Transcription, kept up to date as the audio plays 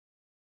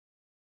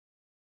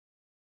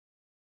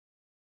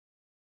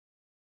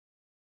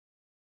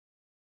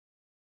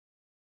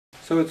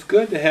So it's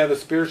good to have a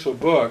spiritual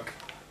book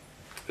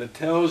that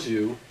tells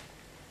you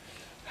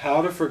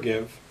how to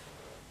forgive,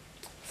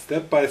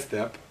 step by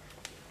step,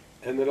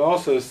 and that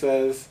also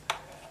says,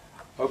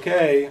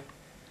 okay,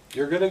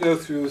 you're going to go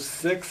through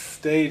 6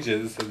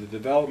 stages of the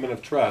development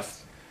of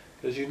trust,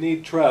 because you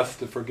need trust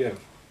to forgive.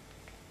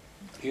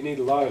 You need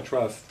a lot of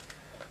trust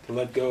to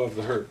let go of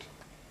the hurt.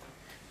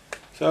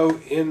 So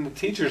in the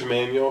teacher's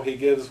manual, he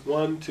gives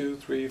 1, 2,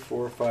 3,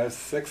 4, 5,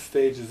 6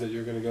 stages that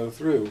you're going to go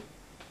through.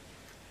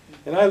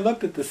 And I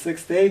looked at the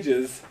 6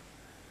 stages,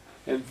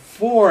 and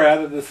 4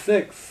 out of the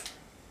 6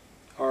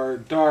 are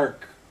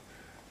dark,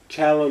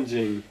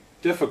 challenging,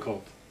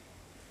 difficult.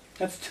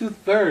 That's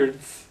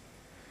 2/3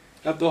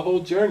 of the whole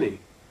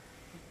journey.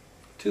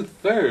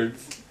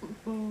 2/3.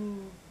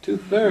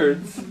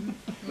 2/3.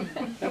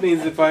 That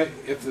means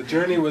if the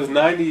journey was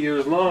 90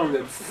 years long,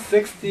 then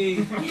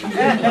 60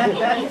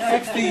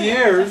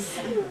 years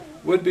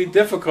would be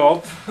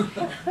difficult.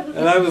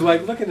 And I was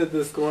like looking at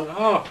this going,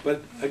 oh,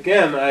 but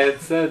again I had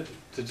said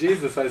to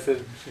Jesus, I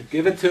said,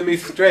 give it to me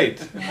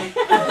straight.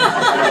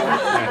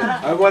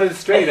 I want it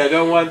straight.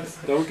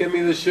 Don't give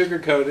me the sugar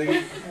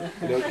coating.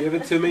 Give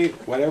it to me,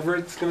 whatever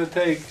it's going to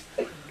take,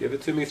 give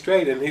it to me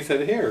straight. And he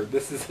said, here,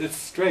 it's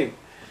straight.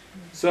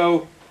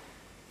 So,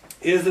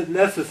 is it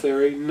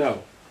necessary?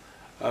 No.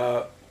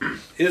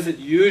 Is it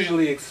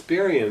usually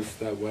experienced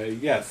that way?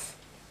 Yes.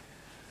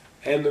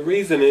 And the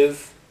reason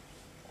is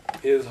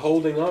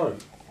holding on.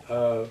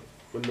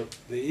 When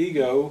the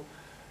ego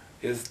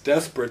is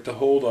desperate to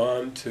hold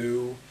on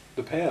to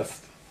the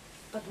past.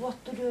 But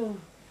what to do?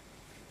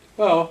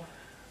 Well,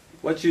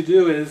 what you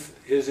do is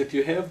if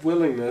you have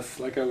willingness,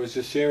 like I was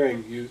just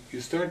sharing, you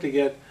start to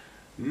get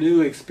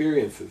new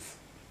experiences.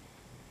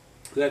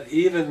 That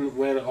even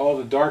when all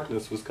the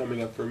darkness was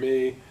coming up for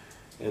me,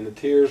 and the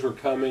tears were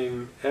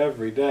coming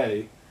every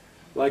day,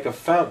 like a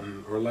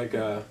fountain or like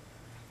a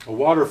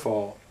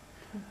waterfall,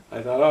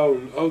 I thought,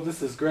 oh,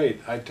 this is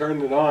great. I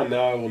turned it on,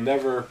 now I will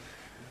never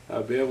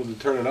be able to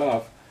turn it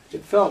off.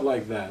 It felt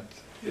like that.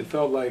 It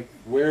felt like,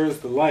 where's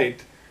the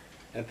light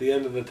at the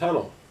end of the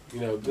tunnel? I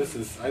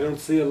don't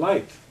see a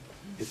light.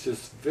 It's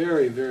just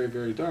very, very,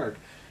 very dark.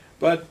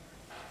 But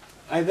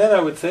then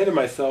I would say to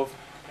myself,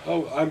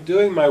 oh, I'm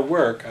doing my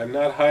work. I'm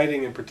not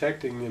hiding and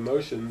protecting the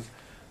emotions.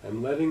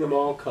 I'm letting them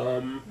all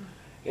come.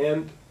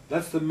 And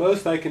that's the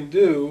most I can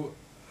do.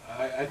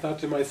 I thought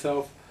to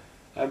myself,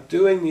 I'm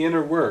doing the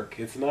inner work.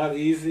 It's not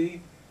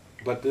easy,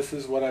 but this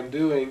is what I'm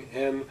doing.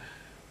 And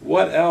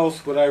what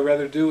else would I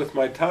rather do with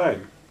my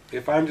time?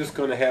 If I'm just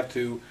going to have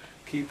to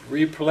keep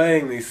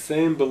replaying these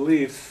same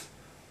beliefs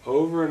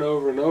over and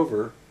over and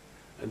over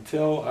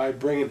until I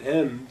bring an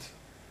end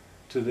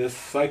to this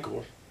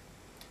cycle,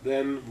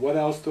 then what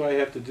else do I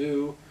have to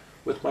do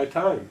with my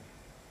time?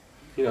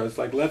 It's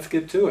like, let's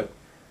get to it.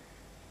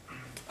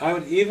 I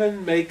would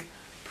even make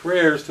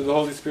prayers to the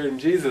Holy Spirit and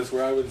Jesus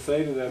where I would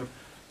say to them,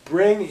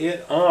 bring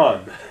it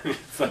on.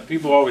 It's like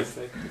people always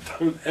say,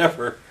 don't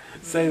ever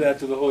say that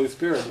to the Holy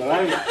Spirit, but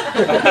I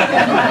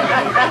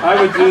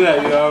would do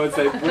that. I would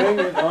say, bring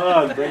it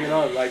on, bring it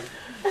on. Like,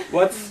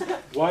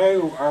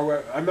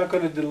 I'm not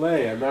going to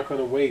delay, I'm not going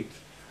to wait.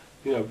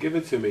 Give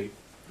it to me.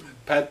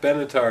 Pat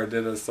Benatar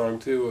did a song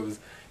too. It was,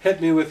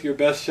 hit me with your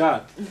best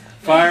shot,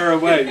 fire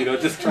away.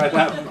 Just try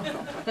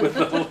that with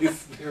the Holy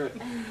Spirit.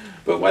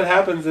 But what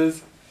happens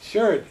is,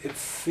 sure, it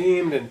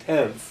seemed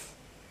intense,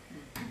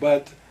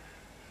 but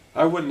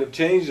I wouldn't have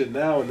changed it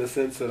now in the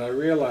sense that I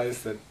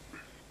realized that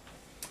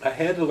I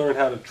had to learn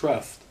how to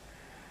trust.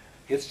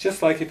 It's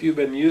just like if you've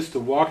been used to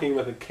walking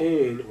with a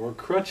cane or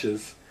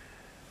crutches,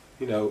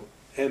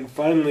 and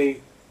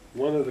finally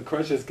one of the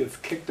crutches gets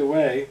kicked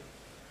away,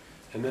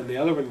 and then the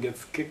other one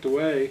gets kicked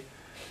away,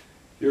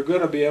 you're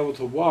going to be able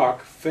to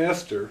walk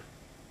faster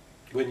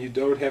when you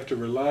don't have to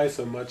rely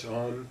so much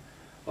on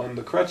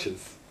the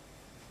crutches.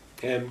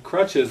 And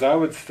crutches, I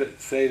would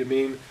say to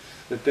mean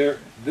that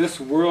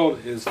this world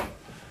is,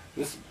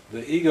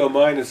 the ego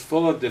mind is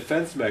full of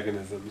defense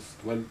mechanisms,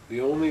 when the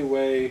only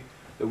way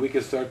that we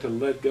can start to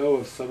let go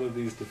of some of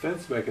these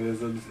defense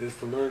mechanisms is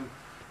to learn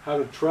how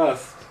to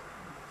trust,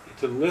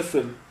 to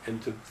listen,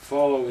 and to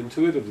follow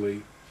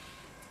intuitively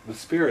the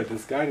Spirit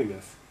that's guiding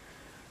us.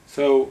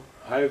 So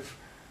I've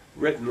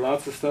written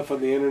lots of stuff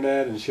on the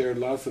internet and shared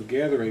lots of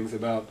gatherings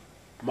about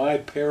my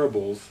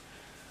parables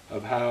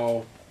of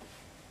how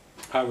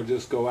I would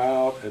just go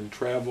out and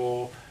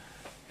travel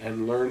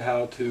and learn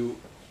how to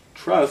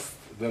trust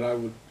that I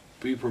would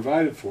be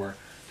provided for,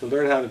 to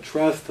learn how to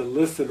trust, to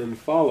listen and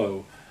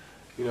follow,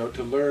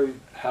 to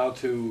learn how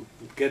to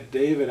get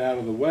David out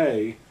of the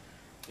way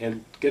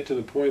and get to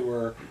the point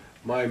where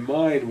my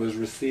mind was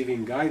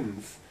receiving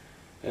guidance.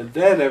 And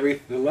then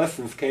the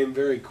lessons came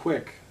very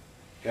quick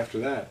after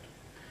that.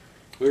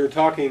 We were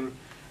talking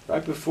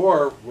right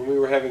before when we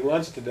were having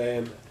lunch today,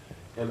 and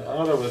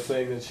Anna was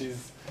saying that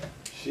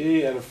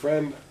she and a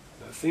friend,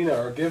 Sina,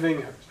 are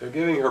giving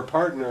her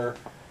partner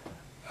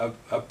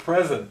a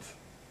present.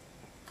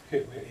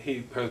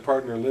 Her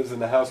partner lives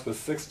in a house with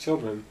 6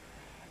 children,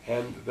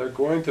 and they're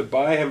going to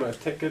buy him a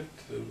ticket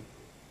to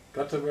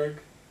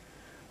Gothenburg,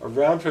 a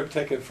round-trip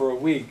ticket for a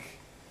week,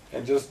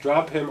 and just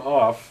drop him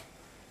off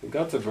in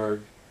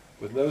Gothenburg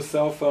with no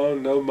cell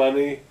phone, no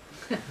money,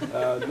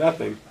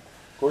 nothing.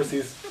 Of course,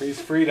 he's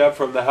freed up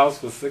from the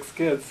house with 6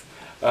 kids,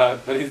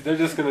 but they're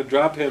just going to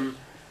drop him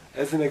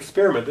as an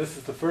experiment. This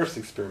is the first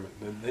experiment.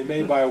 And they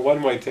may buy a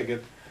one-way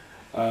ticket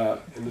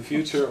in the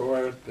future,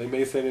 or they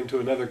may send him to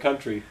another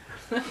country,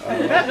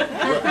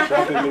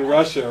 drop him in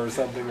Russia or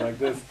something like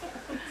this.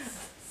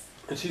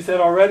 And she said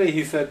already,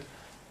 he said,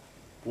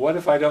 what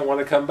if I don't want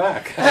to come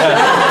back?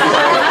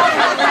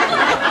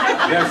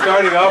 They're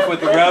starting off with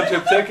the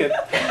round-trip ticket,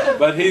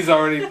 but he's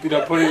already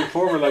putting it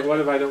forward like, what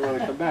if I don't want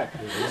to come back?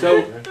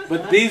 So,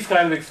 but these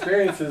kind of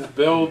experiences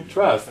build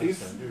trust.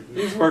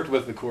 He's worked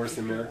with the Course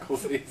in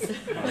Miracles.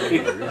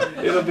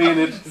 It'll be an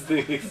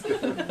interesting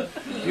experience.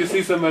 You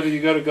see somebody, you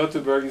go to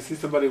Gothenburg, you see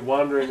somebody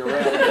wandering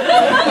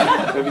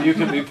around. Maybe you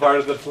can be part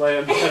of the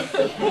plan.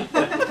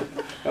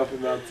 Help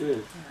him out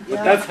too.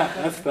 But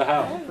that's the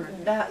how.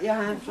 Jag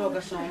har en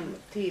fråga som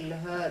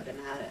tillhör den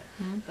här.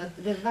 För att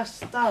det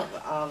värsta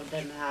av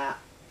den här,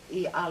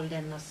 i all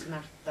denna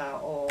smärta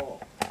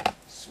och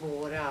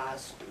svåra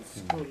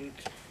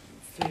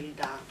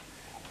skuldfyllda,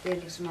 det är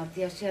liksom att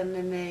jag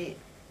känner mig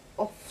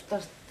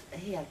oftast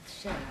helt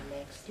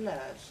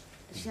kärlekslös.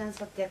 Det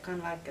känns att jag kan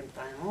varken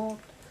ta emot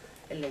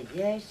eller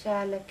ge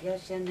kärlek.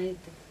 Jag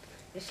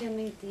känner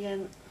inte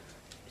igen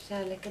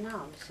kärleken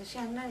alls. Jag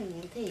känner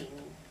ingenting.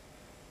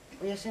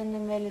 Och jag känner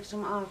mig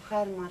liksom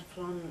avskärmad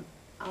från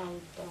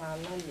allt och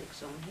alla,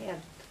 liksom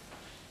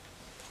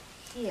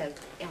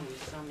helt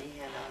ensam i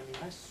hela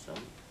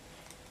universum.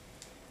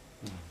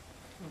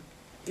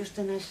 Just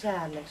den här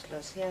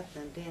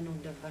kärlekslösheten, det är nog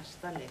det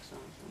värsta liksom,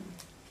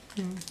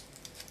 som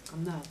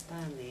kan möta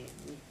en mitt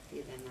i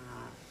den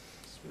här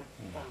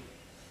smärtan.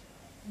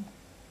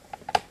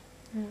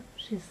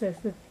 She says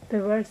that the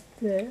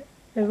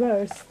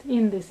worst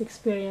in this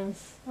experience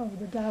of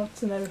the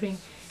doubts and everything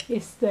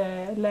is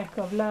the lack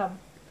of love,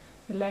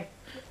 the lack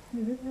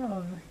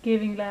of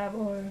giving love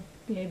or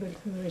be able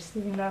to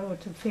receive love or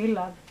to feel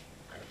love.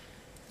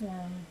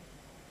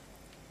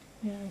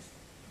 Is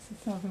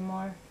it something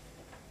more?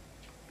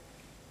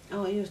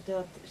 Ja, just det,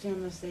 att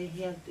känna sig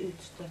helt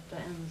utstött och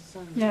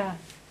ensam. Yeah,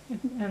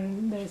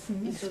 and there's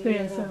an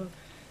experience of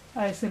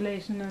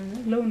isolation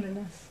and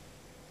loneliness,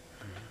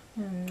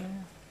 and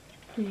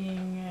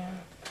being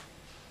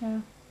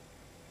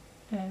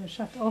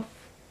shut off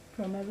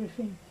from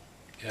everything.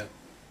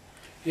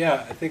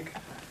 Yeah, I think,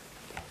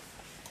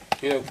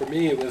 for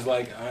me it was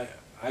like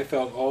I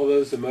felt all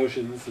those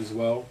emotions as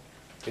well,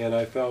 and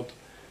I felt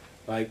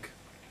like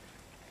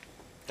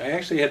I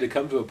actually had to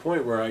come to a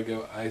point where I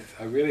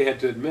really had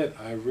to admit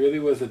I really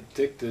was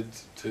addicted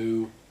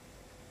to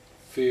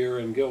fear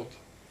and guilt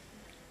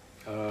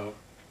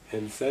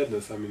and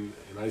sadness, in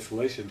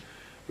isolation.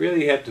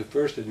 Really had to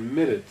first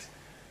admit it,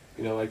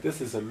 like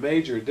this is a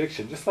major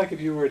addiction, just like if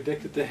you were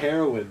addicted to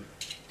heroin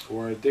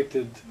or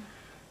addicted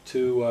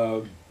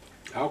to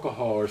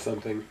alcohol or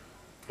something,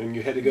 and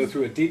you had to go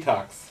through a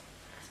detox.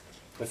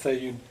 Let's say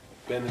you'd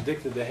been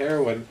addicted to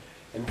heroin,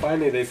 and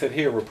finally they said,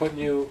 here, we're putting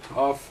you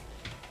off,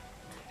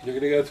 you're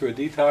going to go through a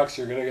detox,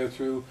 you're going to go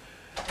through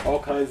all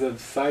kinds of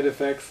side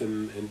effects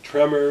and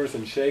tremors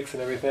and shakes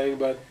and everything,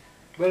 but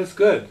it's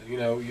good,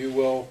 you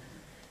will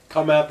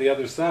come out the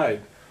other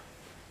side.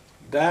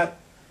 That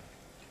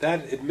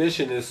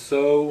admission is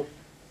so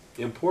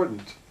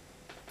important,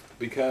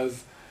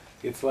 because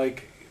it's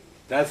like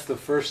that's the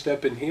first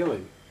step in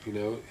healing,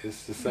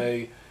 is to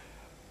say,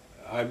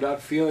 I'm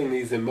not feeling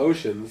these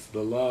emotions,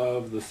 the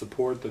love, the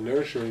support, the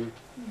nurturing,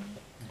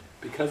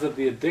 because of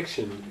the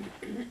addiction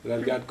that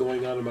I've got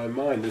going on in my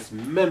mind, this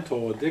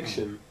mental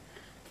addiction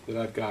that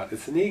I've got.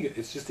 It's an ego.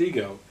 It's just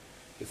ego.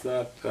 It's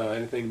not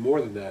anything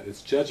more than that.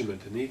 It's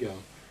judgment and ego.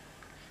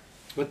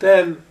 But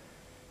then,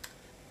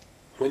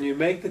 when you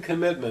make the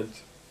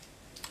commitment,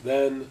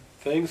 then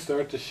things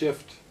start to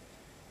shift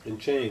and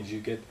change.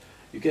 You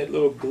get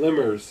little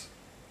glimmers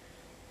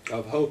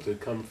of hope that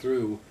come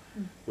through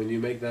when you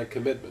make that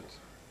commitment.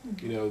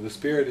 The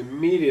Spirit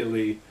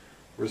immediately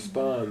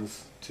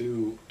responds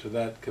to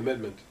that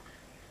commitment.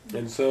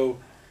 And so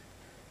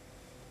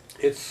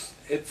it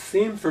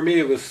seemed for me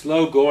it was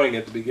slow going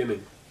at the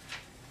beginning.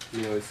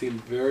 It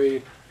seemed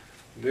very,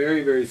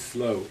 very, very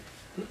slow.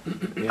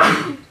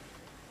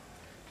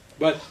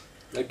 But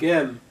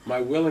again,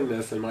 my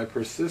willingness and my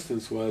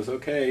persistence was,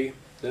 okay,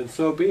 then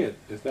so be it.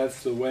 If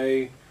that's the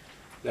way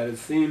that it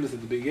seems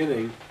at the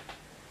beginning,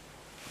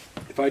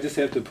 if I just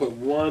have to put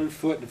one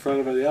foot in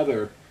front of the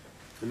other,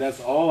 and that's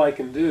all I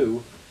can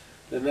do,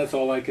 then that's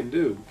all I can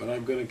do. But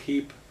I'm going to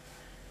keep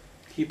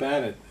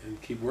at it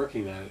and keep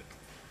working at it.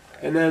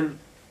 And then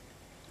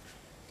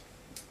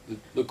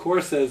the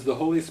Course says the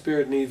Holy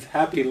Spirit needs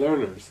happy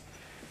learners.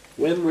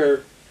 When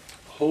we're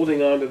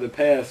holding on to the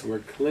past, we're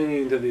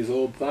clinging to these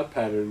old thought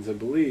patterns and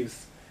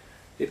beliefs,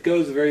 it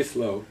goes very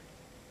slow.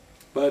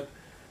 But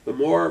the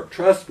more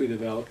trust we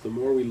develop, the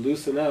more we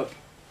loosen up,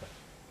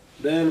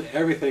 then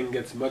everything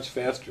gets much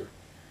faster.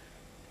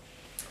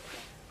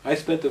 I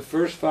spent the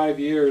first 5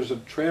 years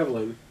of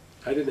traveling,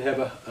 I didn't have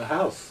a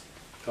house,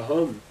 a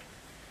home.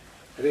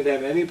 I didn't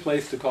have any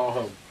place to call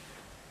home.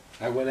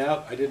 I went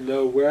out, I didn't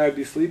know where I'd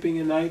be sleeping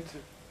at night.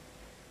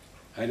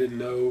 I didn't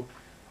know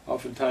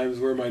oftentimes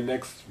where my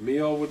next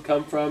meal would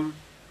come from.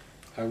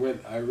 I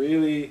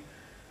really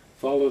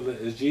followed,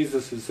 as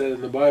Jesus has said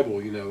in the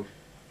Bible, you know,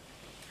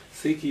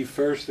 seek ye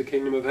first the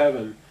kingdom of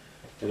heaven,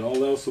 and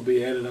all else will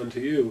be added unto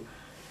you.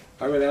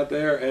 I went out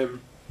there and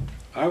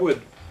I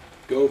would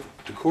go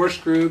to course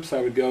groups,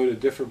 I would go to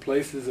different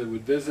places I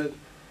would visit.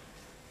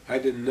 I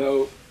didn't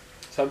know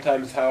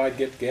sometimes how I'd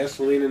get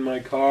gasoline in my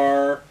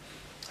car.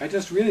 I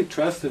just really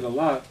trusted a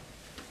lot.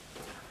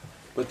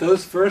 But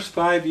those first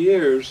 5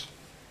 years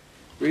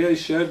really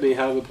showed me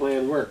how the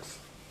plan works.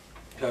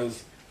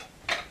 Because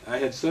I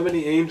had so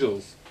many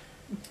angels,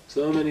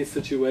 so many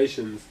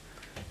situations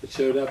that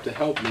showed up to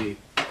help me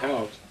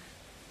out.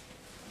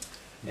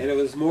 And it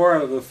was more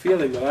of a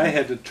feeling that I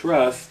had to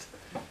trust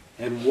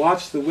and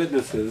watch the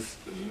witnesses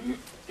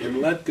and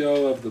let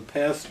go of the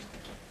past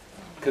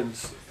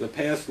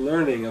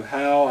learning of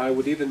how I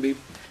would even be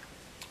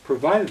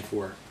provided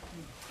for.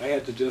 I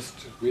had to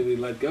just really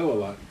let go a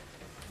lot.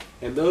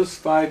 And those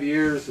 5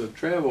 years of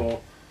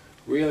travel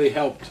really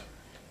helped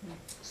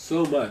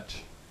so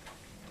much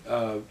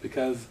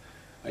because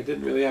I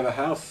didn't really have a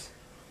house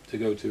to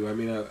go to. I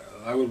mean,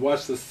 I would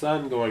watch the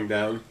sun going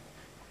down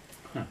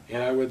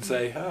and I would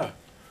say,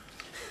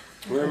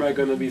 where am I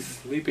going to be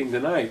sleeping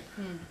tonight?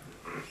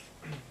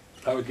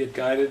 I would get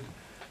guided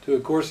to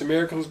a Course in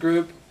Miracles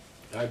group.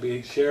 I'd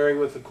be sharing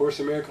with the Course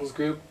in Miracles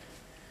group,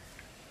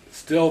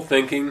 still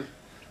thinking,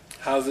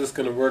 how's this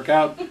going to work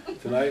out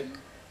tonight?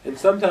 And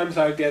sometimes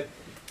I would get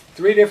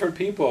 3 different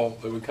people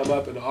that would come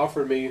up and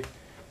offer me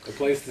a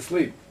place to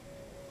sleep.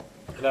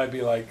 And I'd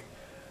be like,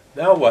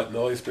 now what? And the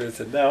Holy Spirit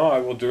said, now I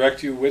will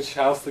direct you which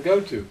house to go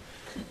to.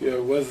 You know,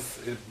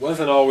 it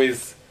wasn't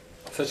always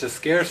such a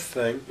scarce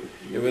thing.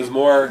 It was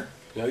more,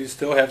 you know, you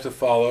still have to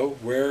follow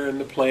where in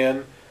the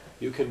plan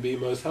you can be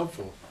most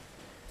helpful.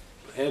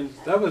 And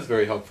that was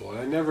very helpful.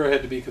 I never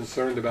had to be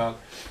concerned about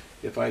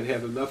if I'd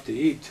have enough to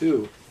eat,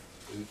 too.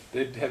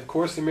 They'd have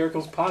Course in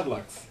Miracles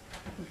potlucks.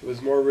 It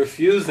was more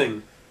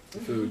refusing the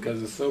food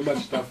because so much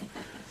stuff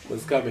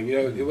was coming. You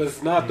know, it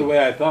was not the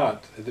way I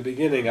thought. At the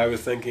beginning I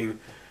was thinking,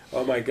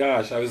 oh my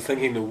gosh, I was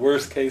thinking the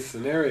worst case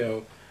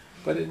scenario,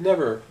 but it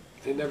never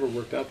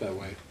worked out that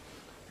way.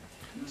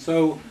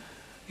 So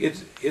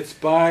it's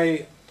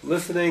by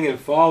listening and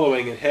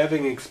following and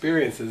having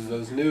experiences,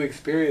 those new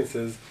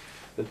experiences,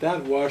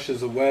 that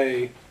washes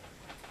away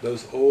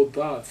those old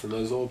thoughts and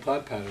those old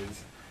thought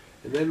patterns.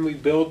 And then we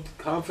build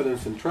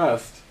confidence and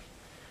trust,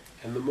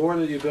 and the more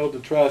that you build the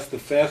trust, the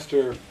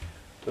faster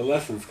the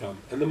lessons come,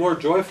 and the more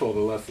joyful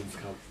the lessons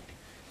come.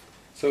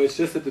 So it's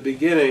just at the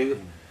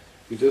beginning,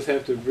 you just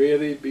have to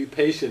really be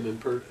patient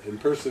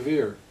and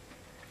persevere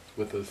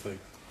with those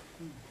things.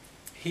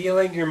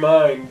 Healing your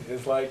mind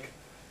is like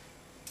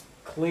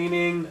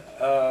cleaning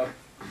a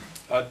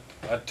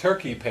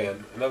turkey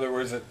pan. In other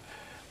words,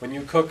 when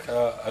you cook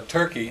a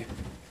turkey,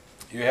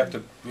 you have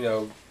to, you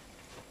know,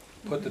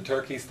 put the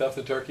turkey, stuff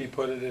the turkey,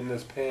 put it in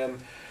this pan,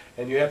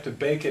 and you have to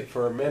bake it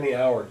for many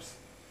hours.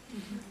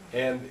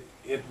 And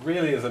it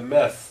really is a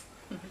mess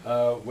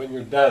when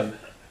you're done.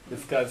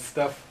 It's got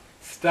stuff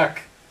stuck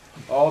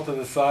all to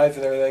the sides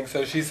and everything.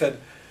 So she said,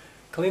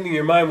 cleaning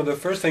your mind, well, the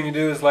first thing you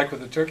do is like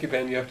with the turkey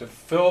pan, you have to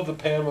fill the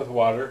pan with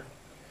water,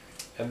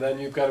 and then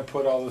you've got to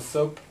put all the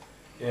soap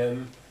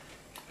in,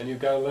 and you've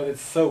got to let it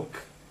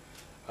soak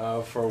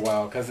for a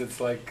while, because it's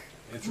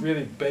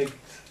really baked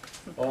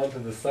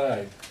onto the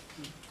side.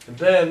 And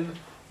then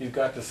you've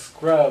got to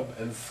scrub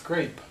and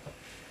scrape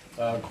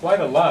quite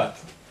a lot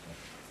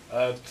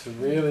to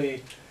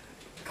really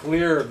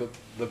clear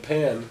the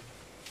pan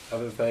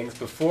of the things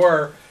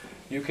before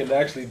you can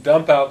actually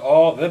dump out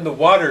all. Then the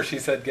water, she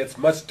said, gets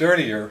much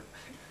dirtier.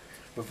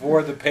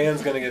 Before the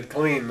pan's going to get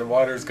clean, the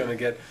water's going to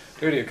get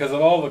dirtier because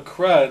of all the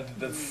crud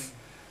that's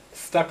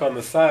stuck on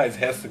the sides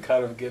has to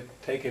kind of get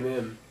taken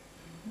in.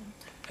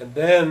 And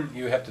then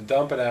you have to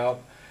dump it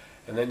out,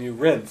 and then you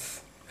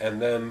rinse, and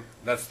then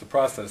that's the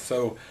process.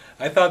 So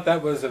I thought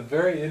that was a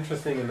very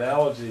interesting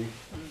analogy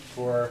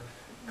for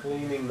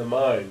cleaning the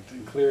mind,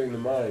 and clearing the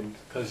mind,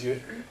 because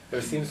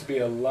there seems to be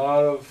a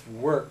lot of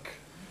work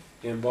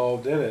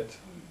involved in it.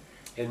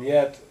 And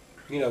yet,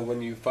 you know,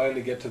 when you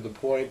finally get to the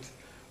point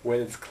when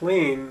it's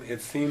clean,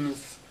 it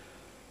seems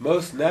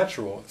most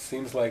natural. It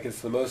seems like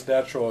it's the most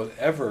natural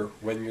ever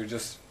when you're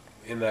just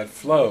in that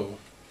flow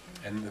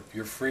and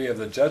you're free of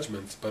the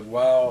judgments. But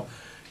while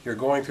you're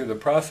going through the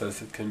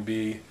process, it can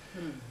be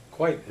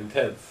quite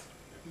intense.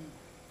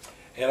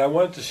 And I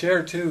wanted to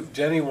share too,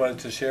 Jenny wanted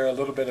to share a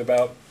little bit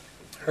about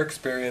her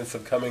experience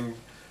of coming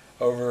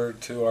over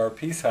to our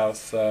Peace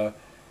House.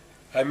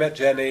 I met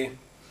Jenny,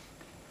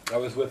 I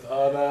was with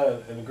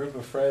Anna and a group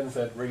of friends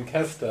at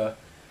Rinkesta,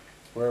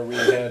 where we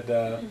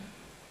had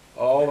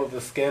all of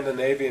the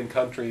Scandinavian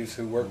countries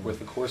who work with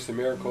the Course in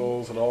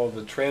Miracles and all of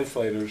the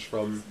translators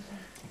from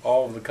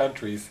all of the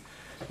countries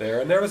there.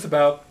 And there was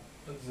about,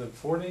 what is it,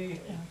 40?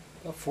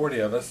 About 40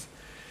 of us.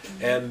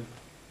 And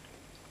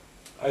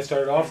I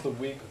started off the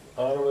week,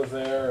 Anna was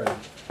there,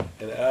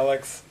 and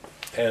Alex,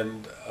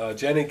 and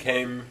Jenny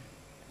came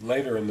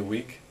later in the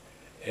week,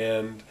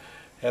 and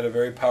had a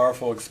very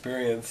powerful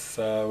experience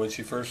when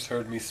she first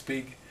heard me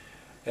speak.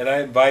 And I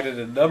invited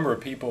a number of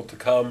people to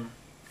come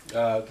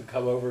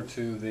over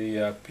to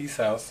the Peace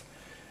House,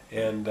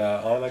 and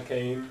Anna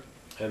came,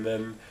 and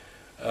then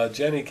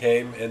Jenny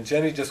came, and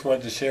Jenny just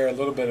wanted to share a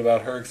little bit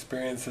about her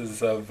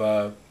experiences of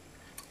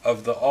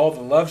all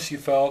the love she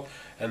felt,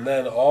 and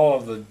then all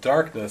of the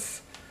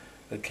darkness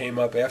that came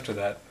up after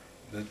that.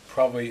 That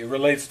probably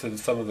relates to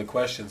some of the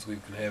questions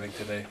we've been having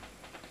today.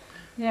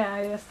 Yeah,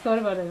 I just thought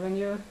about it when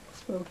you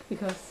spoke,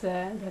 because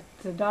that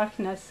the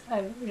darkness,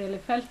 I really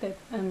felt it.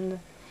 And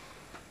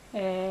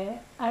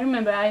I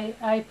remember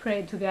I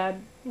prayed to God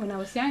when I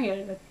was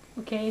younger that,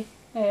 okay,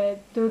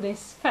 do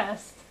this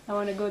fast. I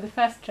want to go the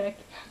fast track.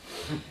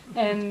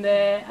 And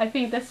I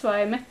think that's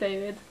why I met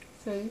David.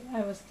 So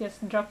I was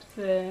just dropped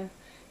in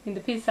the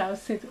Peace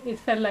House. It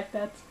felt like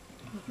that.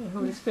 The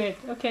Holy Spirit,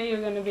 okay,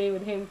 you're going to be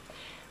with him.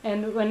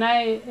 And when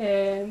I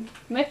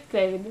met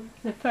David,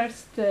 the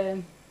first,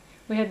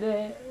 we had,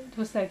 it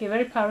was like a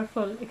very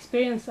powerful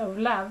experience of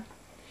love.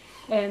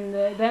 And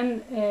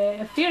then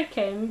a fear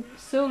came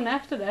soon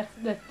after that,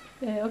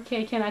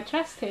 okay, can I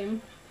trust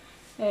him?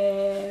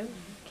 Can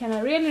I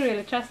really,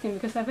 really trust him?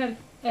 Because I felt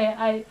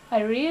I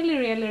really,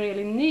 really,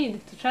 really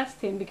need to trust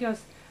him,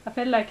 because I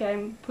felt like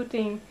I'm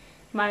putting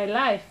my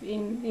life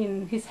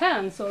in his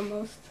hands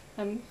almost.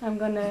 I'm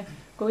going to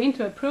go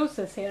into a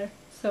process here.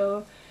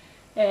 So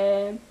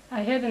I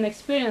had an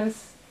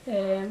experience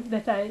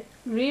that I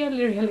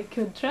really, really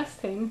could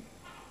trust him.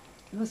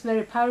 It was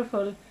very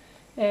powerful.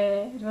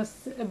 It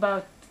was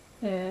about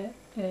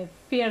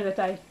fear that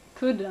I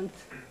couldn't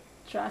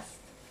trust.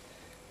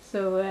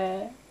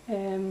 So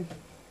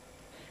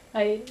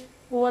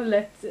all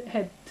that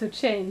had to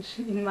change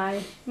in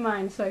my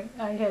mind. So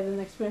I had an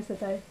experience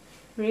that I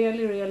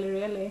really, really,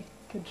 really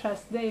could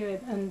trust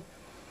David, and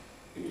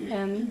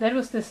that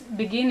was the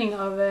beginning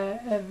of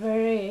a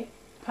very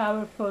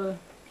powerful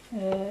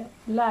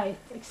light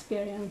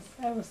experience.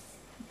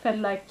 Felt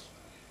like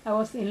I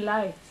was in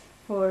light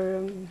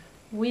for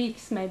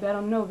weeks, maybe, I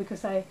don't know,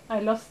 because I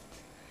lost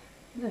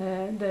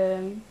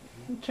the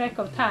track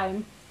of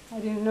time. I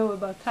didn't know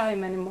about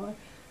time anymore.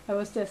 I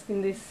was just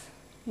in this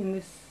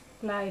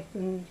light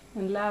and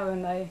love,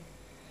 and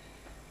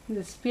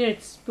the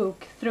Spirit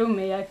spoke through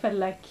me. I felt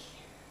like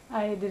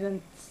I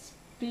didn't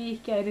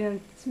speak, I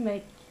didn't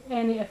make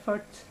any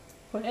effort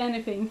for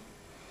anything,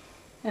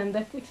 and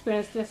that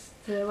experience just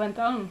went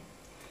on.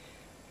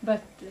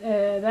 But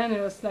then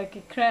it was like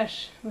a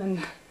crash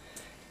when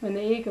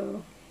the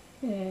ego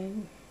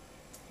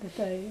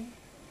that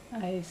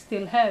I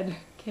still had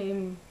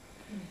came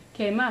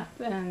up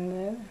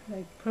and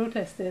like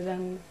protested,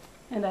 and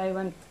I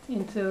went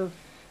into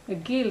a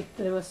guilt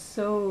that was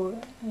so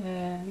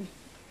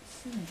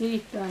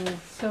deep and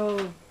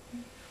so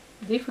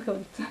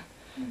difficult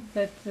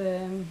that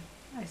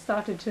I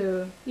started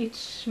to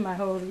itch my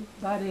whole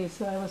body,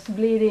 so I was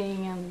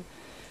bleeding, and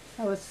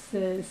I was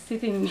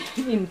sitting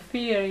in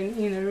fear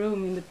in a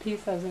room in the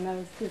Peace House, and I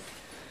was just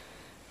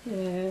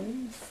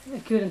I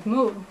couldn't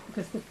move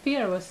because the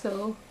fear was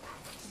so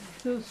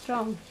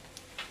strong.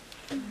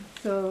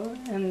 So,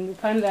 and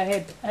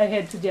finally I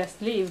had to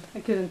just leave. I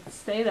couldn't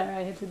stay there.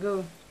 I had to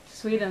go to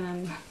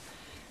Sweden,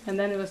 and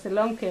then it was a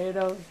long period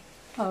of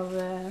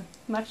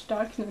much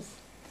darkness,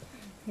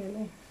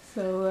 really.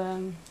 So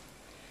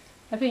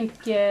I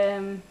think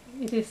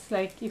it is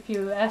like if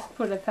you ask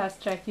for the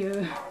fast track,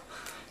 you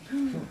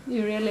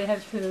really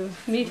have to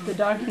meet the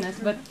darkness.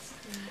 But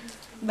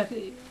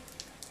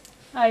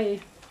I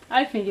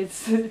think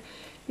it's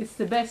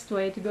the best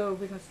way to go,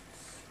 because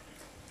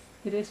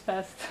it is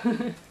fast.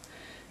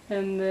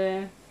 And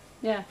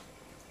yeah,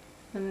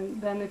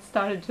 and then it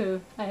started to,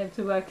 I have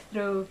to work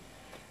through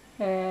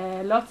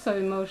lots of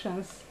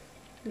emotions.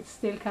 It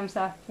still comes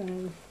up,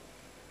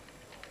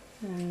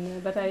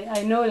 but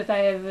I know that I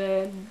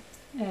have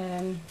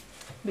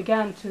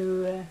begun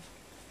to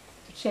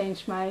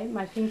change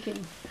my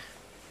thinking.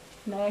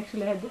 And I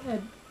actually had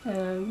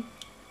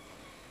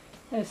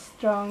a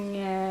strong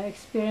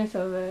experience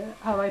of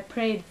how I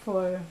prayed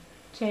for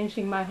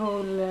changing my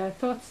whole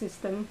thought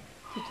system,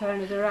 to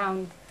turn it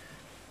around.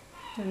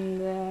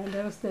 And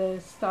that was the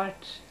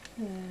start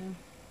a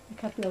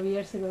couple of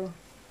years ago.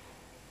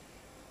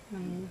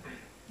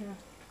 Yeah.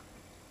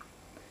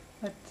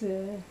 But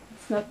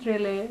it's not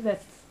really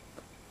that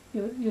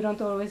you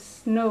don't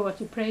always know what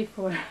you pray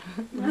for.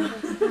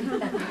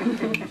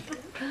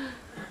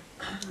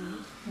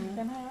 Can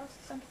I ask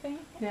something?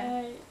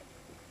 Yeah.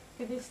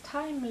 With this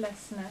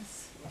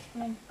timelessness, I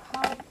mean,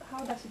 how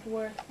does it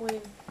work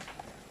with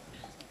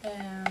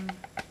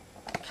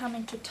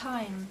coming to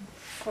time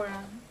for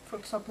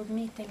example,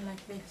 meeting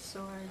like this,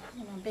 or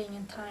being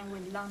in time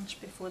with lunch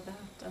before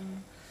that,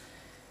 and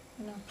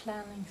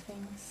planning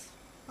things?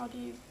 How do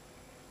you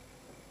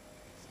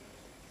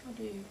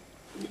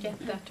get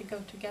that to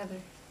go together?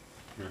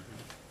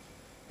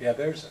 Mm-hmm. Yeah,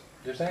 there's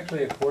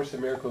actually a Course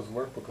in Miracles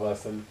workbook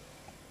lesson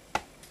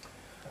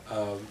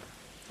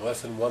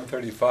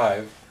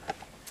 135,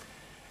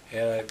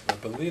 and I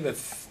believe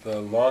it's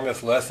the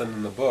longest lesson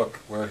in the book,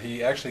 where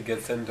he actually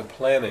gets into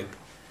planning.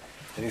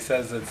 And he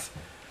says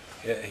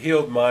a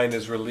healed mind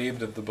is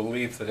relieved of the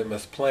belief that it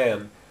must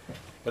plan,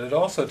 but it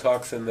also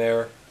talks in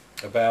there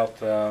about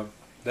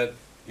that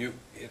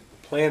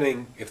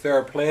planning, if there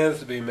are plans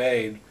to be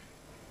made,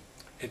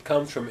 it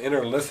comes from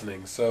inner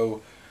listening.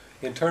 So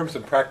in terms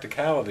of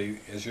practicality,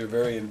 as you're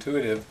very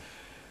intuitive,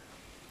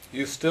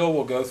 you still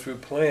will go through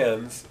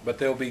plans, but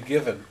they'll be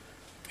given.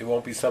 It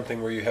won't be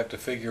something where you have to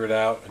figure it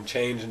out and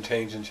change and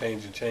change and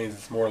change and change.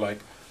 It's more like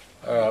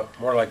a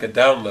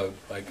download,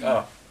 like,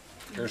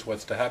 here's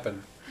what's to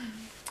happen.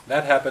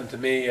 That happened to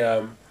me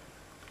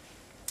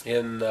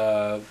in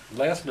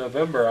last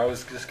November. I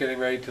was just getting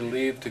ready to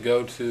leave to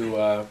go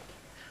to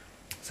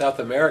South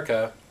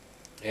America,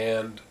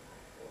 and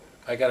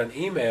I got an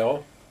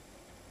email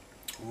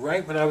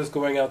right when I was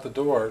going out the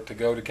door to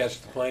go to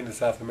catch the plane to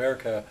South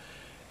America,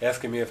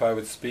 asking me if I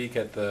would speak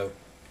at the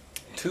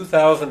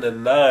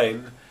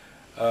 2009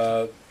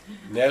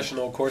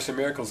 National Course in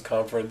Miracles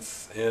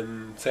Conference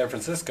in San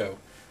Francisco.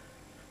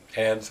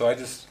 And so I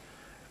just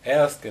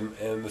asked,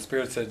 and the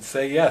Spirit said,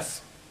 say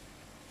yes.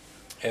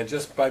 And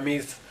just by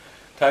me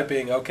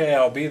typing, okay,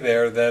 I'll be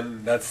there,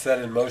 then that set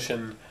in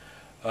motion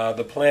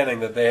the planning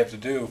that they have to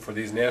do for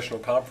these national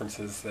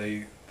conferences.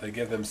 They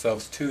give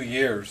themselves 2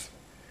 years,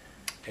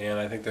 and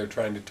I think they're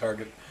trying to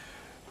target,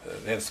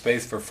 they have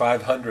space for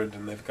 500,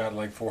 and they've got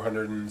like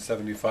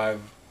 475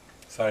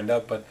 signed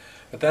up, but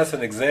that's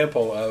an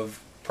example of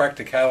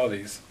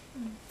practicalities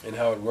and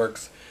how it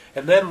works.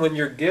 And then when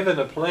you're given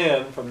a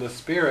plan from the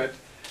Spirit,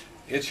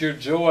 it's your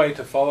joy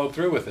to follow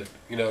through with it.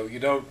 You know, you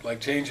don't like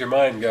change your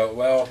mind and go,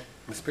 well,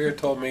 the Spirit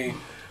told me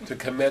to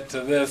commit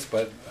to this,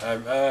 but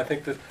I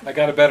think that I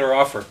got a better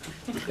offer,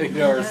 you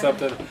know, or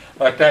something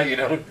like that. You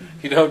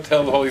don't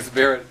tell the Holy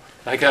Spirit,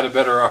 I got a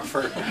better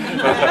offer.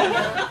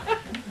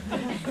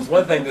 It's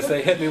one thing to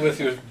say, hit me with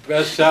your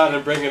best shot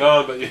and bring it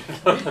on, but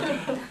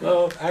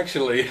well,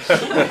 actually,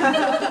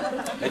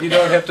 and you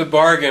don't have to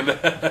bargain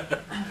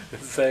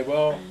and say,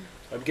 well,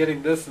 I'm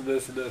getting this and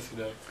this and this,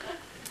 you know.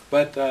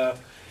 But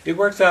it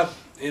works out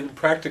in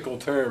practical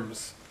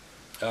terms,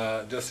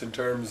 just in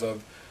terms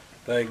of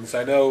things.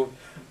 I know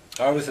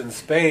I was in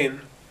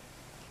Spain,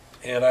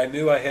 and I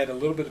knew I had a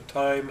little bit of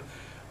time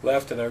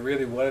left, and I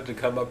really wanted to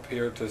come up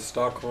here to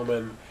Stockholm,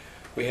 and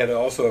we had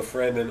also a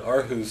friend in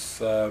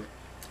Aarhus,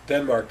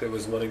 Denmark, that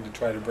was wanting to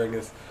try to bring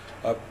us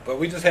up, but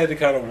we just had to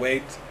kind of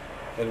wait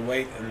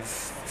and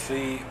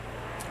see,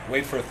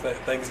 wait for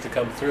things to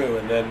come through,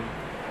 and then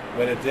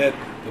when it did,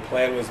 the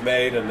plan was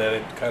made, and then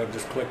it kind of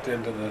just clicked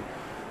into the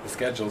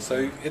schedule.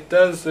 So it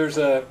does, there's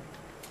an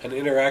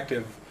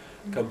interactive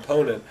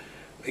component.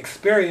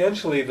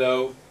 Experientially,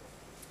 though,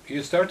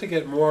 you start to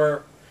get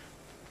more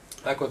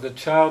like with a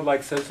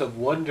childlike sense of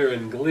wonder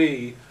and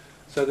glee,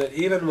 so that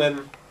even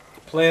when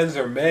plans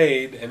are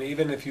made, and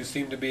even if you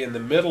seem to be in the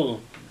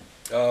middle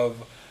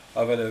of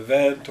an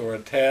event or a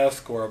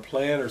task or a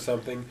plan or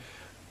something,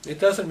 it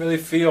doesn't really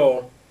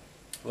feel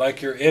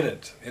like you're in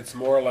it. It's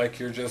more like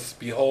you're just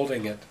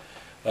beholding it,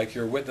 like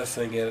you're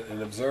witnessing it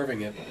and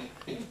observing it.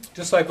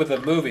 Just like with a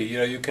movie, you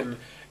know, you can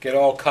get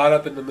all caught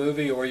up in the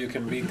movie, or you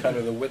can be kind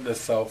of the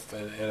witness self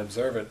and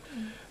observe it.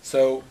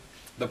 So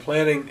the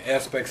planning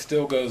aspect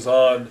still goes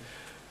on,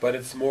 but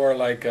it's more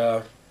like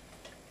a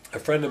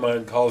friend of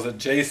mine calls it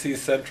JC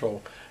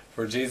Central,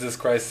 for Jesus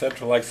Christ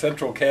Central, like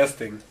central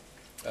casting.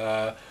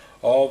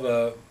 All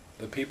the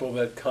people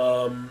that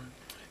come,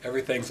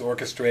 everything's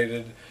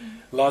orchestrated,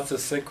 lots of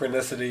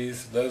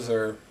synchronicities. Those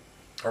are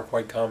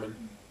quite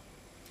common.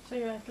 So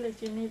you at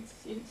least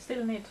you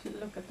still need to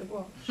look at the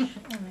watch. I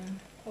mean,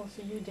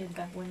 also you did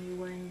that when you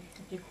were in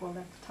what you call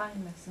that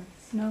time lessons.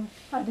 No,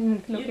 I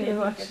didn't look at the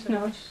watch.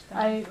 No,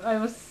 then. I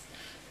was,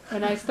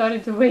 when I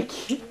started to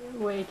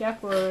wake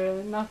up,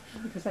 or not,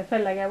 because I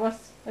felt like I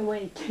was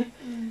awake.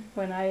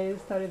 When I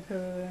started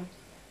to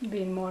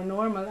be more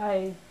normal,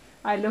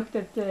 I looked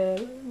at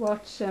the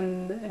watch,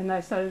 and I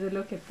started to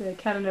look at the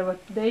calendar, what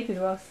date it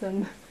was,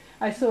 and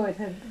I saw it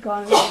had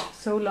gone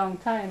so long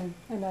time,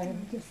 and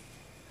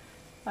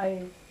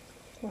I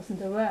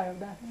wasn't aware of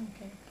that.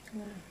 Okay.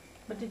 Yeah.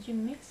 But did you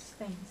miss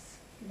things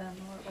then,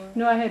 or?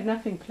 No, I had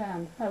nothing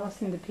planned. I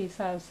was in the Peace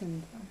House,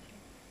 and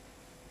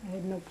I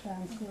had no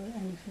plans or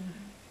anything.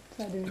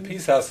 So I didn't. The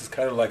Peace House is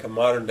kind of like a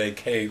modern-day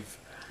cave.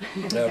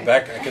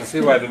 Back, I can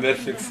see why the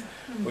mystics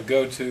would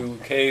go to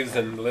caves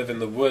and live in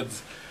the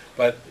woods,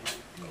 but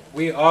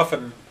we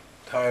often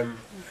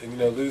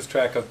lose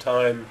track of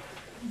time.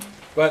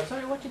 But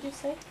sorry, what did you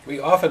say? We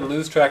often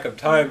lose track of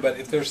time, but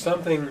if there's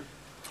something,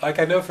 like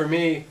I know for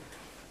me,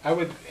 I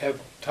would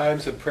have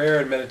times of prayer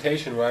and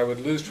meditation where I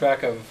would lose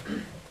track of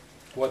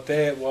what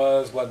day it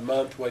was, what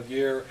month, what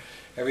year,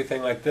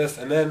 everything like this,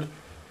 and then,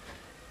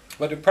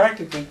 but in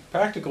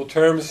practical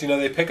terms, you know,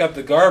 they pick up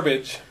the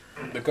garbage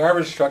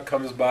truck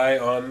comes by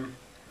on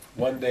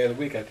one day of the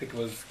week. I think it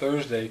was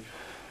Thursday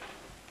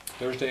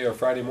or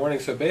Friday morning.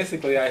 So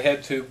basically I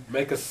had to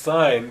make a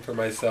sign for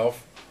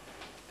myself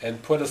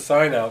and put a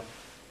sign out,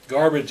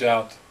 garbage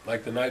out,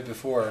 like the night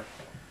before.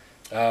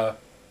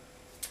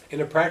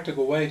 in a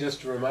practical way,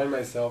 just to remind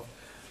myself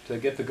to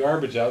get the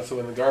garbage out, so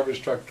when the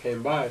garbage truck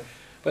came by.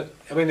 But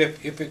I mean,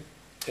 if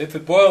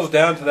it boils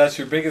down to that's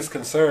your biggest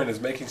concern, is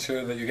making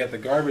sure that you get the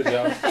garbage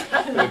out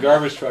for the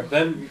garbage truck,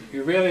 then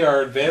you really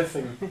are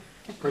advancing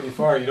pretty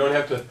far. You don't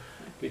have to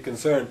be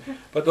concerned.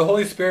 But the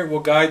Holy Spirit will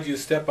guide you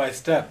step by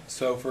step.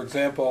 So, for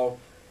example,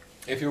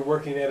 if you're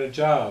working at a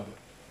job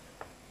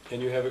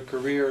and you have a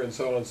career and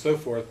so on and so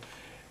forth,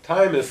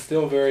 time is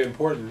still very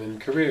important in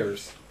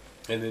careers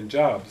and in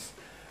jobs,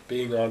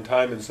 being on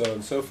time and so on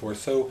and so forth.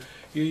 So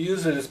you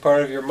use it as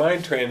part of your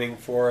mind training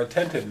for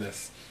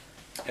attentiveness.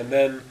 And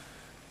then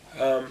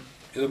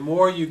the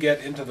more you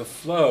get into the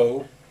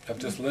flow of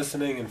just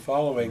listening and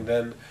following,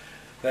 then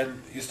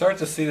you start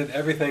to see that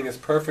everything is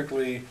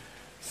perfectly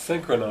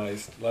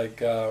synchronized.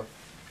 Like I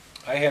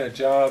had a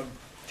job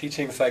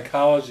teaching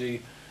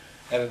psychology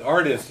at an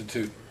art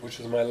institute, which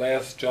was my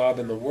last job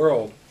in the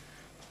world.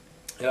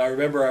 And I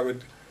remember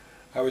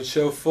I would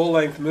show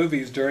full-length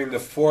movies during the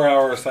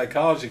 4-hour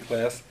psychology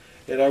class,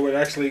 and I would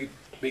actually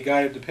be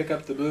guided to pick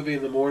up the movie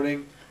in the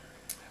morning.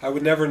 I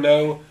would never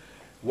know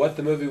what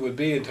the movie would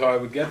be until I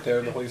would get there,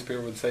 and the Holy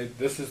Spirit would say,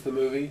 "This is the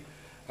movie."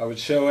 I would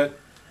show it.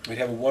 We'd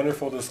have a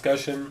wonderful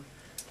discussion.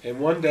 And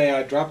one day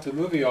I dropped the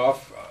movie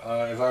off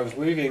as I was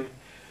leaving,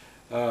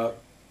 and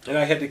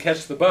I had to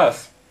catch the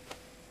bus.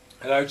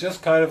 And I was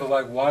just kind of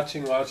like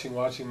watching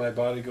my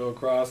body go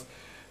across,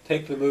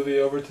 take the movie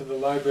over to the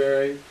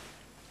library,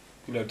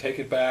 take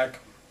it back,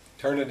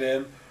 turn it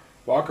in,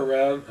 walk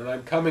around, and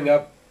I'm coming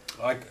up,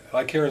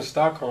 like here in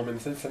Stockholm, in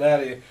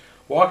Cincinnati,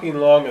 walking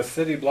along a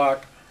city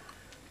block,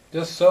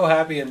 just so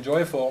happy and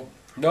joyful,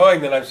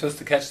 knowing that I'm supposed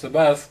to catch the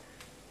bus.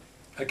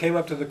 I came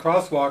up to the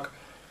crosswalk,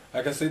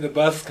 I could see the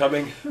bus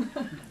coming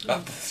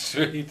up the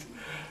street,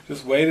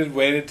 just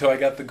waited till I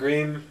got the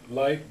green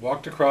light,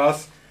 walked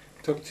across,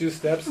 took 2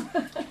 steps,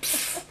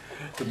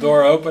 the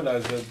door opened,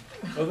 I said,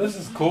 "Oh, this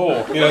is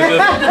cool."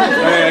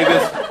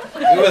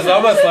 It was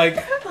almost like,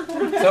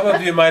 some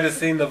of you might have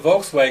seen the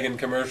Volkswagen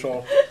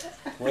commercial,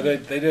 where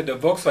they did a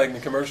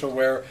Volkswagen commercial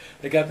where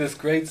they got this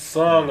great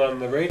song on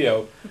the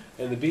radio,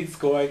 and the beat's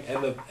going,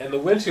 and the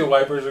windshield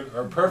wipers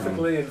are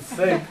perfectly in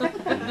sync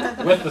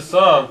with the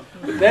song.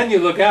 But then you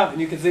look out and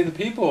you can see the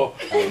people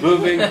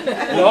moving,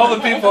 and all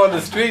the people on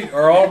the street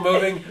are all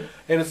moving,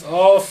 and it's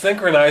all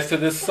synchronized to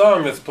this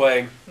song that's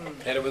playing.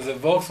 And it was a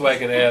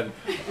Volkswagen ad,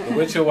 the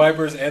windshield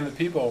wipers and the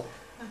people.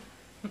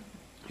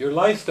 Your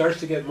life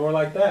starts to get more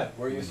like that,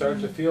 where you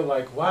start to feel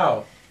like,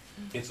 wow,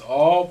 it's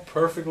all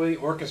perfectly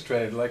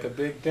orchestrated, like a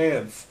big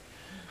dance,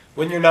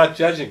 when you're not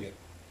judging it.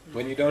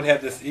 When you don't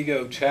have this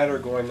ego chatter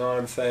going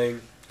on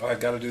saying, "Oh, I've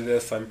got to do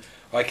this,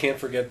 I can't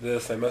forget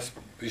this, I must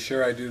be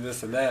sure I do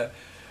this and that."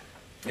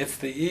 It's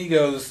the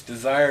ego's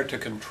desire to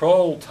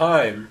control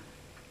time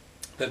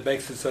that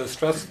makes it so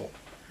stressful.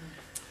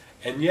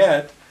 And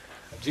yet,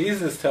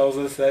 Jesus tells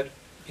us that,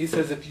 he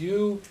says, if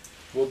you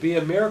will be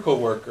a miracle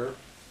worker,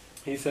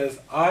 he says,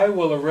 I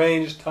will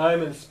arrange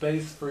time and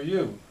space for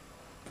you.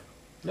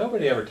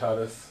 Nobody ever taught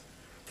us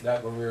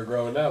that when we were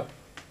growing up,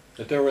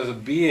 that there was a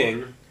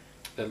being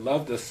that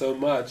loved us so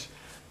much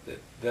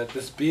that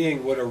this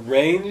being would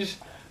arrange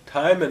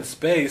time and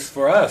space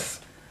for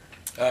us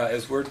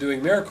as we're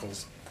doing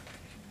miracles.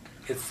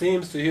 It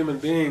seems to human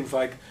beings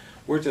like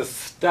we're just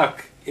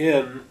stuck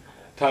in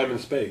time and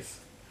space.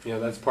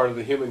 That's part of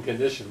the human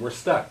condition. We're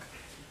stuck.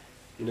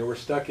 We're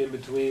stuck in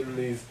between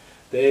these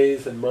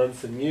days and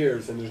months and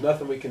years, and there's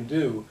nothing we can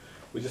do.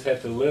 We just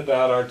have to live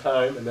out our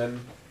time and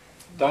then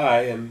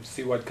die and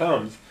see what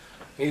comes.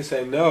 And he's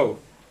saying, no.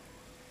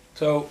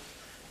 So,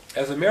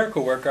 as a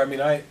miracle worker,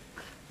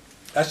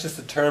 that's just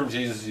a term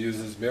Jesus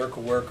uses,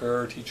 miracle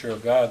worker, teacher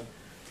of God.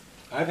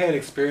 I've had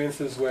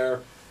experiences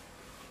where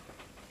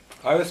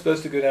I was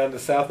supposed to go down to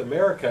South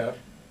America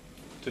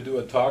to do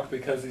a talk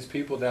because these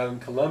people down in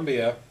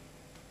Colombia,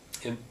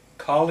 in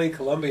Cali,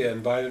 Colombia,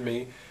 invited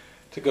me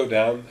to go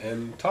down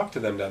and talk to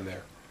them down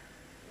there.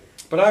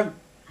 But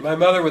my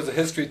mother was a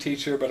history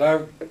teacher, but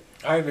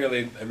I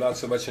really am not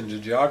so much into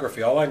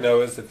geography. All I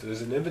know is that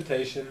there's an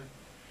invitation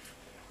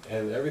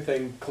and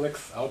everything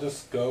clicks, I'll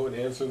just go and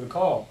answer the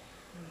call.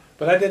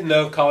 But I didn't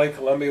know if Cali,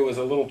 Colombia was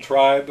a little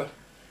tribe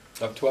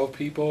of 12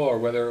 people or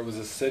whether it was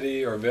a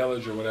city or a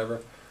village or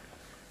whatever.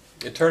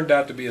 It turned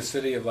out to be a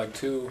city of like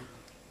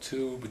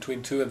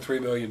between 2 and 3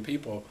 million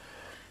people.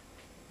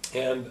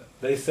 And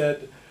they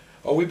said,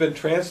 "Oh, we've been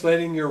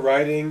translating your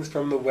writings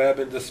from the web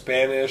into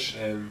Spanish,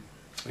 and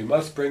we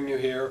must bring you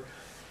here.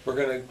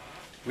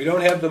 We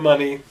don't have the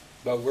money,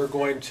 but we're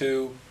going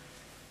to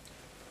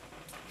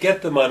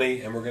get the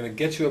money, and we're going to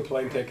get you a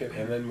plane ticket,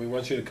 and then we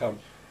want you to come."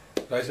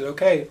 And I said,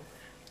 okay.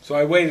 So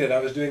I waited. I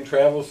was doing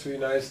travels through the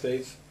United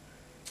States.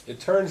 It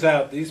turns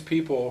out these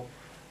people,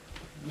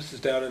 this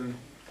is down in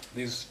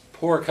these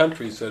poor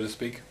countries, so to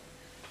speak,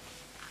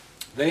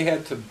 they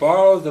had to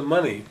borrow the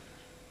money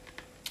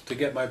to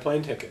get my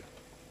plane ticket.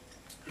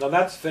 Now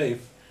that's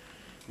faith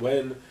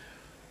when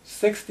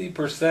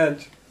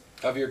 60%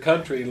 of your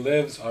country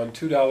lives on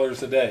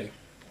 $2 a day.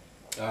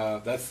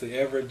 That's the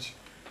average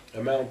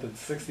amount that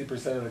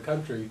 60% of the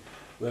country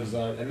lives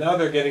on, and now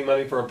they're getting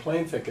money for a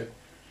plane ticket.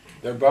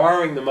 They're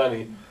borrowing the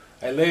money.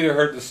 I later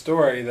heard the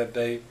story that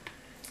they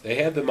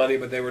had the money,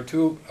 but they were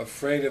too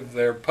afraid of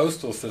their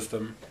postal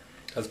system,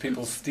 because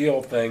people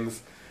steal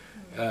things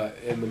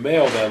in the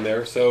mail down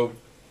there. So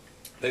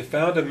they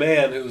found a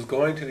man who was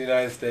going to the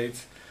United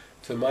States,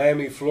 to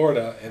Miami,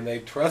 Florida, and they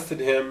trusted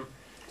him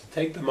to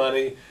take the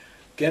money,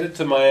 get it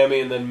to Miami,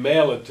 and then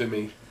mail it to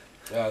me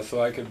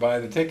so I could buy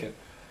the ticket.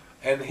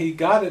 And he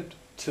got it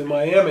to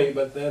Miami,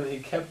 but then he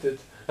kept it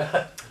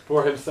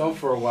for himself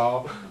for a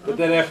while. But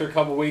then after a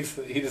couple of weeks,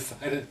 he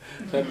decided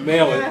to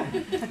mail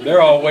it.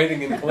 They're all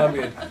waiting in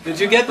Colombia. Did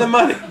you get the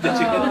money? Did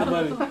you get the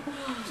money?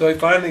 So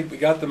we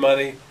got the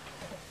money.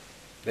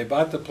 They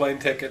bought the plane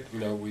ticket. You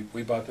know,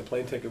 we bought the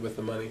plane ticket with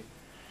the money.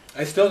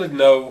 I still didn't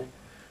know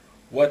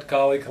what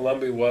Cali,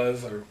 Colombia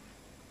was, or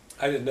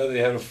I didn't know they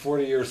had a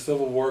 40-year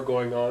civil war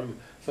going on.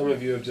 Some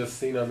of you have just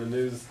seen on the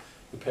news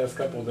the past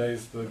couple of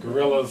days, the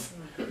guerrillas,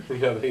 you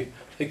know, they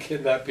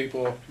kidnap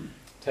people,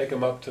 take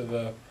them up to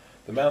the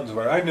mountains.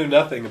 Where I knew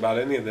nothing about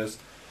any of this.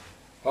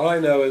 All I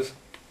know is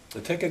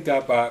the ticket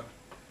got bought,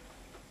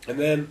 and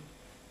then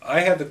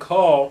I had to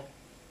call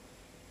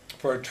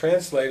for a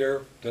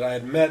translator that I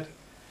had met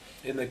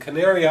in the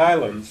Canary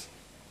Islands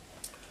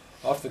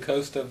off the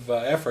coast of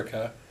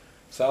Africa,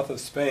 south of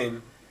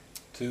Spain,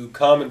 to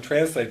come and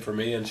translate for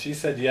me, and she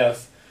said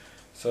yes.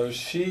 So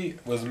she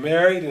was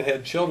married and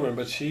had children,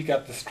 but she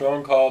got the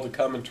strong call to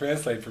come and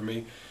translate for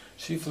me.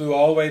 She flew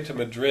all the way to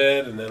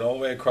Madrid and then all the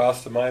way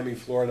across to Miami,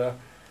 Florida.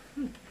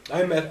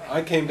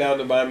 I came down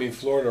to Miami,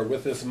 Florida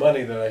with this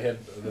money that I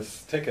had,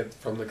 this ticket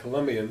from the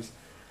Colombians.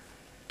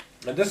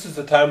 And this is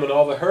the time when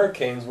all the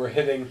hurricanes were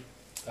hitting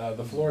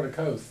the Florida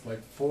coast,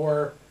 like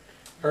 4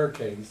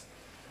 hurricanes.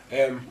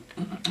 And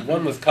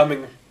one was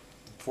coming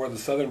for the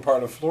southern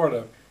part of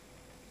Florida.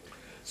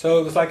 So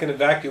it was like an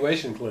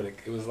evacuation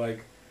clinic. It was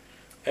like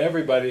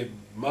everybody,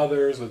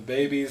 mothers with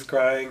babies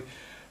crying,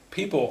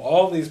 people,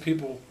 all these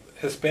people,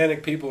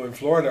 Hispanic people in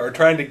Florida are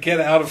trying to get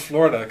out of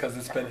Florida because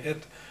it's been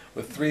hit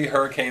with 3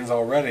 hurricanes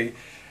already.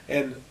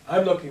 And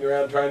I'm looking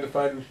around trying to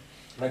find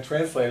my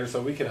translator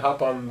so we can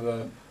hop on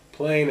the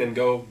plane and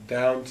go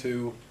down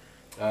to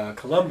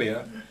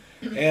Colombia.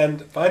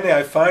 And finally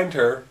I find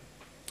her.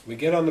 We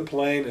get on the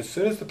plane. As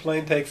soon as the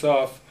plane takes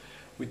off,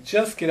 we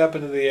just get up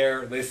into the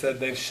air. They said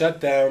they've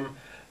shut down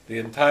the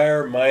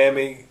entire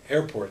Miami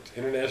airport,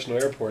 international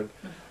airport,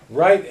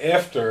 right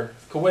after,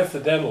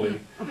 coincidentally,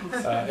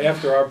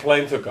 after our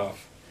plane took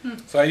off.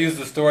 So I used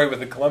the story with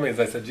the Colombians.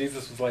 I said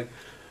Jesus was like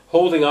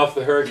holding off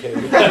the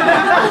hurricane.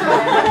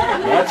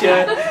 Not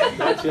yet,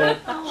 not yet.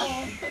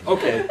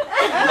 Okay.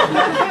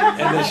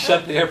 And then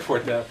shut the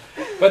airport down.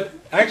 But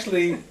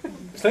actually,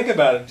 think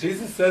about it.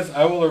 Jesus says,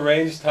 I will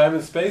arrange time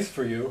and space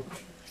for you.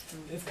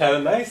 It's kind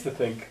of nice to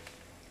think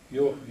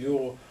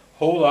you'll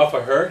hold off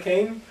a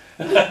hurricane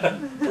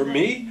for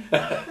me?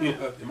 You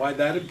know, am I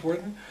that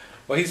important?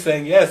 Well, he's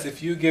saying, yes,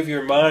 if you give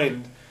your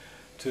mind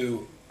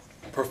to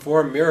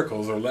perform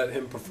miracles or let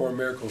him perform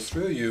miracles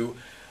through you,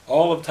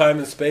 all of time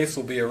and space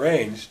will be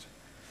arranged.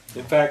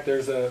 In fact,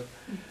 there's a,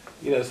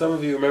 you know, some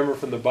of you remember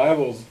from the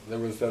Bibles, there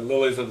was the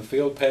lilies of the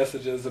field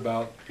passages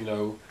about, you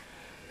know,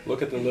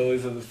 look at the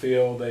lilies of the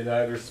field, they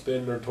neither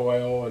spin nor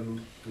toil,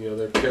 and, you know,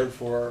 they're cared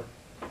for,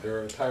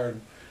 they're attired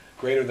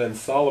greater than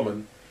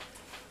Solomon.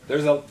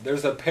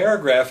 There's a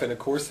paragraph in A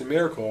Course in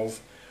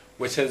Miracles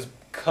which has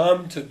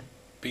come to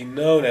be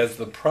known as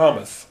the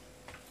promise,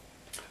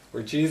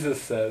 where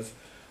Jesus says,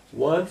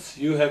 once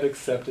you have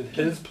accepted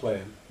his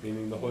plan,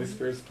 meaning the Holy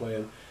Spirit's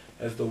plan,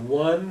 as the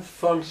one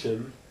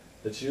function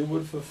that you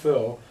would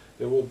fulfill,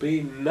 there will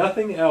be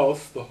nothing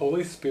else the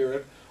Holy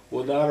Spirit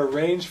will not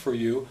arrange for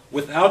you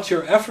without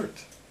your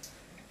effort.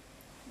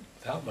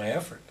 Without my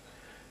effort.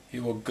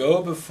 He will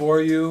go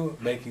before you,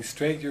 making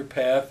straight your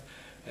path,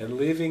 and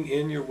leaving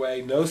in your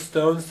way no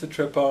stones to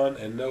trip on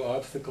and no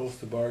obstacles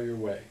to bar your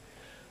way.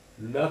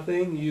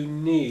 Nothing you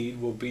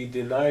need will be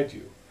denied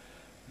you.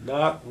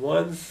 Not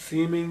one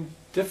seeming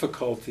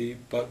difficulty,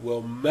 but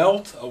will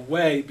melt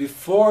away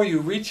before you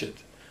reach it.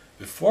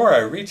 Before I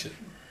reach it.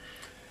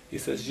 He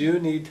says, you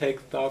need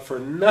take thought for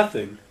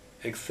nothing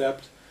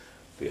except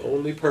the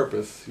only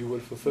purpose you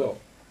would fulfill.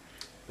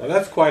 Now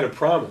that's quite a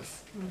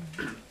promise.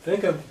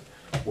 Think of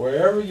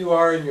wherever you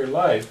are in your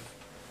life,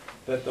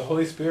 that the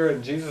Holy Spirit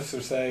and Jesus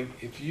are saying,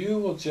 if you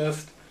will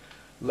just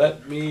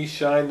let me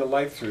shine the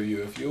light through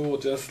you, if you will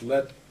just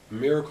let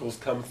miracles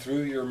come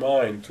through your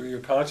mind, through your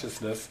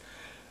consciousness,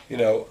 you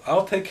know,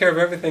 I'll take care of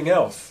everything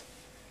else.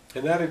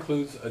 And that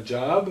includes a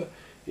job,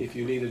 if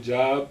you need a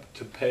job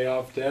to pay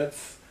off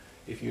debts,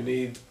 if you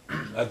need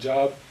a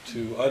job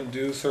to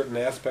undo certain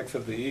aspects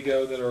of the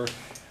ego that are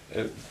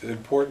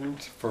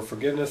important for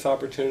forgiveness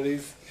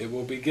opportunities, it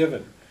will be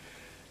given.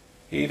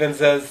 He even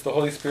says the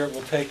Holy Spirit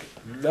will take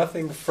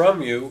nothing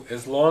from you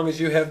as long as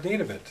you have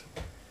need of it.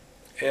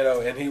 You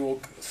know, and he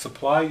will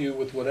supply you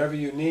with whatever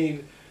you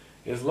need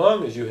as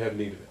long as you have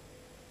need of it.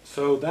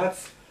 So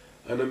that's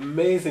an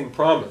amazing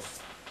promise.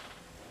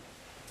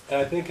 And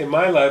I think in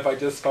my life I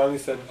just finally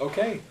said,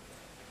 okay,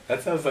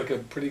 that sounds like a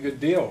pretty good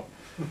deal.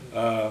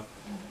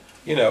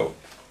 you know,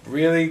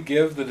 really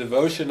give the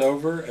devotion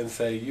over and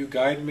say, you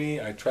guide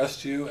me, I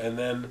trust you, and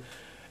then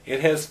it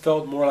has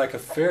felt more like a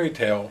fairy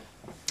tale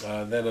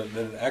than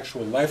an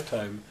actual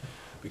lifetime,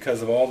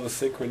 because of all the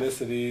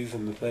synchronicities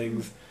and the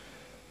things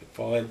that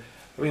fall in.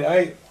 I mean,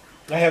 I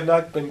have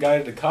not been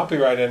guided to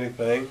copyright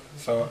anything,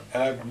 and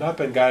I've not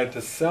been guided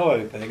to sell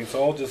anything. It's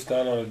all just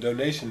done on a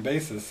donation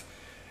basis.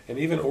 And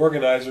even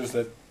organizers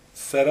that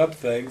set up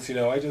things, you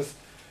know, I just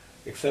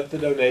accept the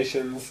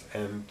donations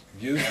and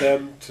use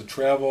them to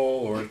travel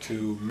or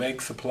to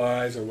make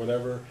supplies or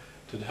whatever,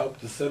 to help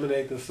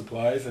disseminate the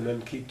supplies, and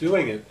then keep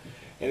doing it.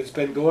 And it's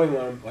been going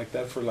on like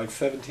that for like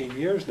 17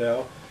 years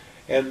now.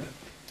 And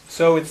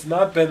so it's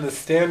not been the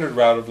standard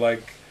route of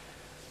like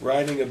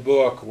writing a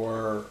book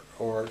or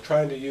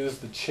trying to use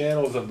the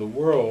channels of the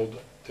world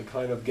to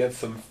kind of get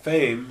some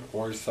fame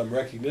or some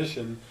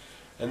recognition,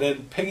 and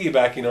then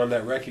piggybacking on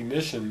that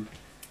recognition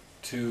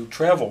to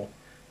travel.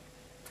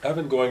 I've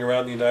been going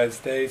around the United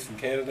States and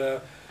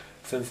Canada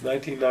since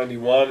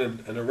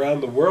 1991 and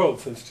around the world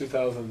since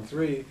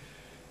 2003.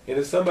 And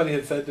if somebody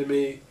had said to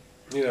me,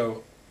 you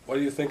know, what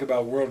do you think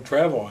about world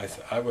travel?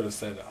 I would have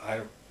said,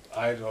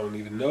 I don't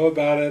even know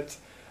about it.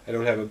 I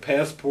don't have a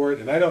passport,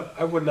 and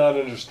I would not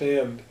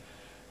understand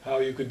how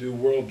you could do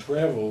world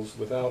travels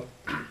without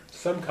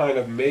some kind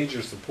of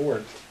major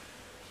support.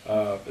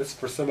 It's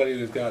for somebody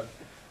who's got,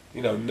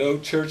 you know, no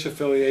church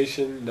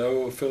affiliation,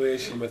 no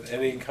affiliation with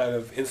any kind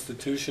of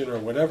institution or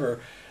whatever.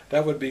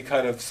 That would be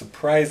kind of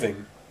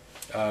surprising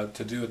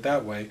to do it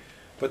that way.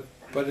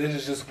 But it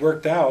has just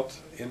worked out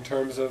in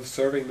terms of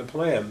serving the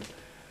plan.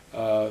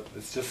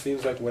 It just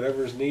seems like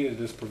whatever is needed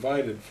is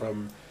provided,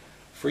 from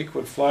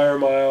frequent flyer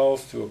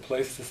miles to a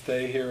place to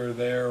stay here or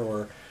there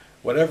or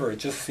whatever. It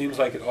just seems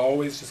like it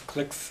always just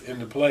clicks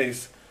into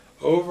place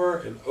over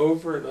and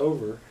over and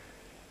over.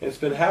 And it's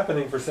been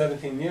happening for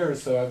 17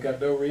 years, so I've got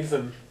no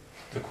reason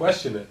to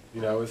question it.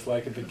 You know, it's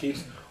like if it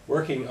keeps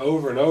working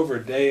over and over,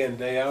 day in,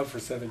 day out for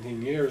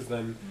 17 years,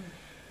 then...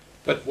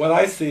 But what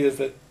I see is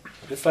that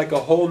it's like a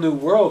whole new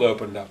world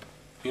opened up.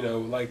 You know,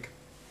 like,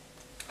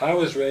 I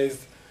was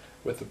raised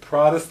with the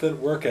Protestant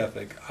work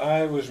ethic.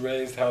 I was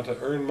raised how to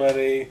earn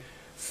money,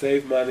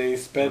 save money,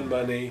 spend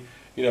money,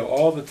 you know,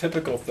 all the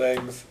typical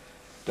things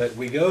that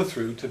we go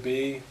through to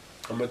be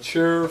a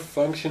mature,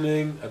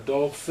 functioning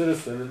adult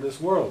citizen in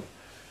this world.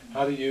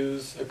 How to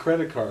use a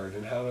credit card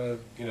and how to,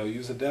 you know,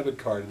 use a debit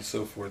card and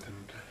so forth, and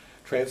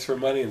transfer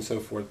money and so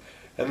forth.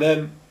 And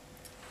then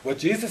what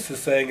Jesus is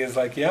saying is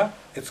like, yeah,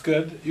 it's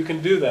good, you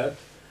can do that,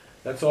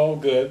 that's all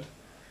good.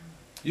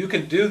 You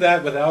can do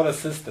that without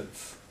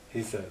assistance,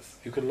 he says.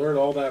 You can learn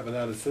all that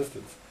without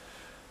assistance.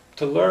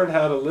 To learn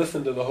how to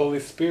listen to the Holy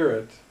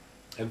Spirit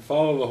and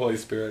follow the Holy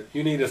Spirit,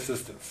 you need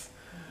assistance.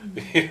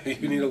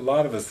 You need a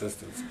lot of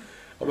assistance.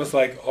 Almost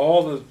like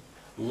all the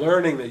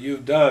learning that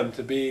you've done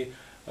to be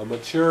a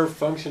mature,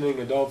 functioning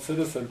adult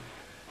citizen,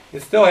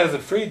 it still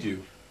hasn't freed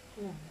you.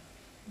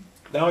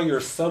 Now you're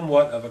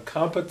somewhat of a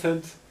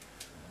competent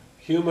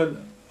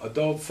human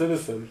adult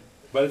citizen,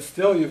 but it's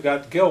still, you've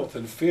got guilt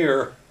and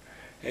fear,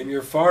 and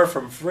you're far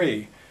from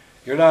free.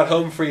 You're not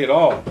home free at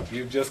all.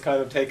 You've just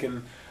kind of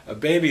taken a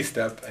baby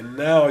step, and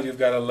now you've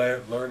got to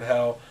learn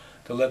how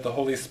to let the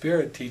Holy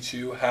Spirit teach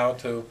you how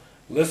to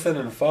listen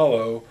and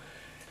follow.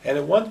 And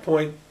at one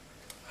point,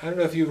 I don't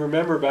know if you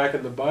remember back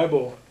in the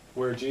Bible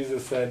where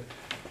Jesus said,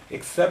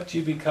 except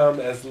you become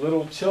as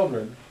little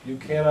children, you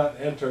cannot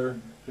enter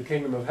the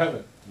kingdom of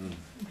heaven.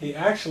 He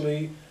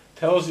actually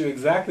tells you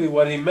exactly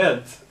what he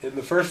meant in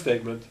the first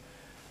statement.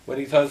 When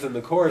he does in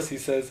the Course, he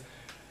says,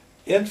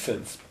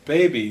 infants,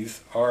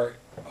 babies, are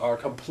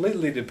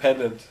completely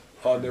dependent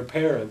on their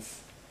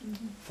parents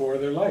for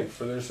their life,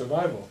 for their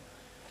survival.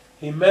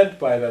 He meant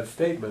by that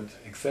statement,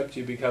 except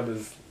you become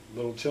as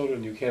little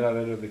children, you cannot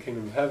enter the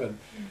kingdom of heaven.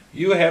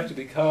 You have to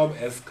become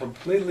as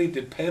completely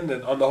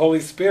dependent on the Holy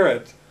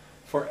Spirit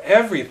for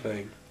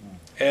everything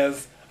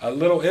as a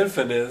little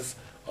infant is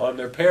on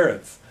their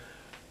parents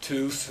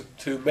to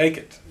make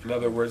it. In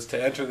other words,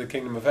 to enter the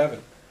kingdom of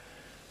heaven.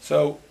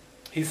 So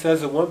he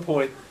says at one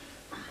point,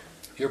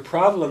 your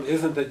problem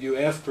isn't that you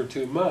ask for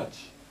too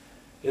much,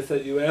 it's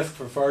that you ask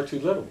for far too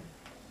little.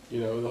 You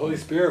know, the Holy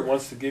Spirit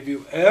wants to give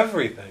you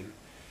everything,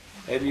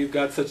 and you've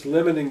got such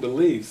limiting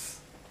beliefs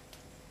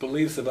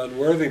of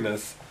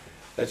unworthiness,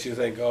 that you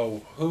think,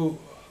 oh,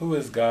 who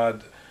is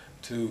God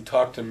to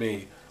talk to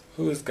me?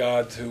 Who is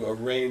God to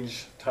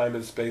arrange time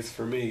and space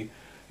for me?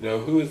 You know,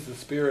 who is the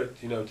Spirit,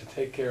 you know, to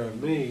take care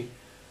of me?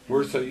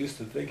 We're so used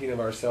to thinking of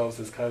ourselves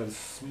as kind of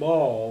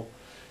small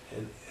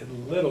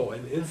and little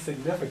and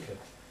insignificant.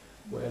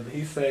 When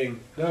he's saying,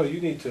 no, you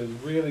need to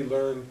really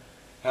learn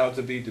how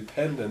to be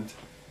dependent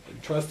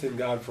and trust in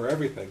God for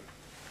everything.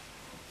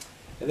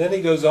 And then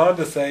he goes on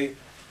to say,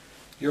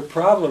 your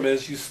problem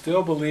is you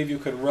still believe you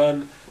can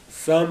run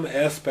some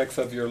aspects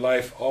of your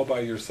life all by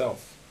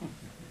yourself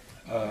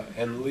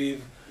and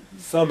leave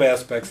some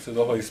aspects to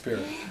the Holy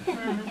Spirit.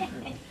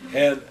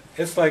 And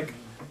it's like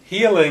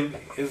healing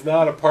is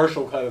not a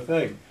partial kind of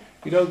thing.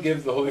 You don't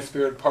give the Holy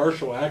Spirit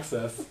partial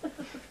access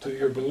to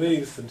your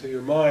beliefs and to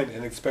your mind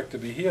and expect to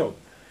be healed.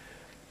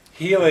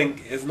 healing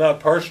is not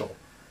partial.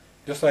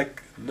 Just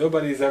like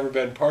nobody's ever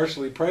been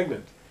partially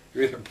pregnant.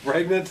 You're either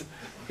pregnant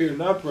or you're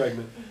not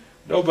pregnant.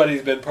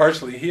 Nobody's been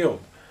partially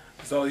healed.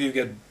 So you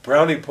get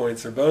brownie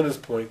points or bonus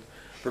points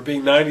for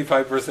being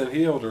 95%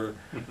 healed, or,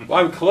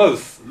 well, I'm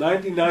close,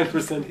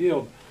 99%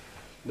 healed.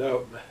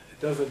 No, it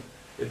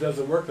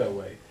doesn't work that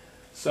way.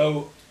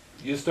 So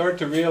you start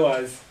to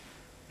realize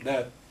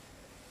that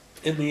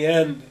in the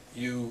end,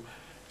 you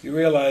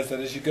realize that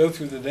as you go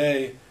through the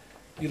day,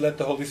 you let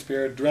the Holy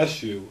Spirit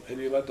dress you, and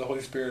you let the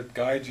Holy Spirit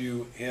guide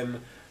you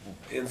in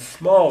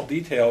small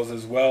details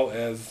as well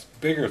as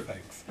bigger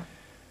things.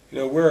 You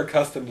know, we're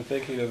accustomed to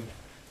thinking of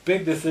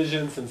big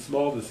decisions and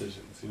small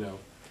decisions, you know.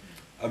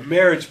 A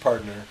marriage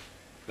partner,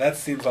 that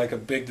seems like a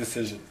big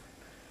decision.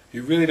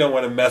 You really don't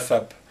want to mess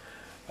up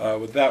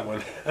with that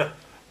one,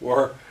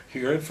 or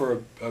you're in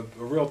for a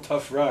real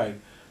tough ride.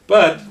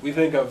 But we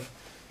think of,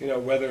 you know,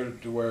 whether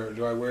do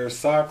I wear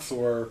socks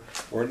or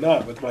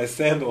not with my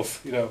sandals.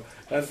 You know,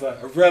 that's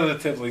a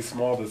relatively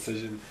small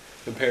decision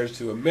compared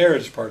to a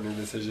marriage partner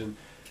decision.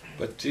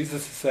 But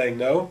Jesus is saying,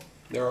 no,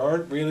 there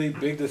aren't really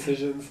big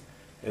decisions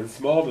and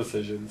small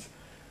decisions.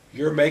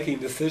 You're making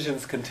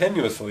decisions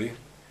continuously,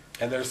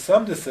 and there's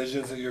some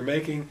decisions that you're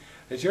making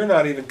that you're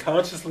not even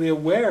consciously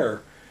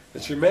aware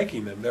that you're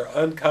making them. They're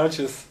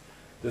unconscious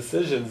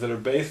decisions that are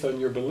based on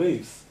your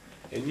beliefs,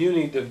 and you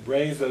need to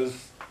raise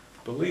those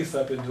beliefs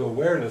up into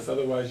awareness,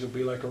 otherwise you'll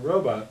be like a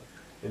robot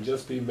and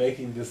just be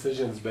making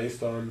decisions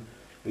based on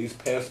these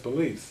past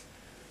beliefs.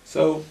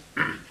 So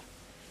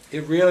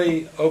it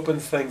really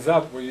opens things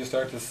up where you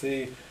start to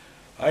see,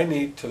 I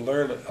need to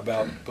learn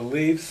about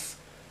beliefs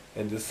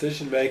and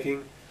decision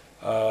making.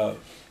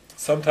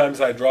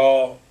 Sometimes I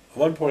draw, at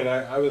one point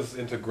I was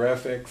into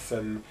graphics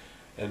and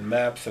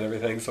maps and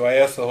everything, so I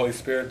asked the Holy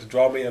Spirit to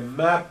draw me a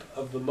map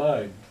of the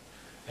mind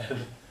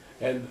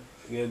and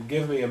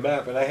give me a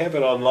map, and I have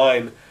it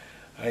online.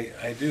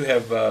 I do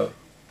have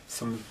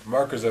some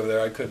markers over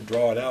there. I couldn't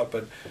draw it out,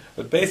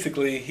 but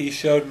basically he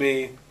showed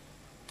me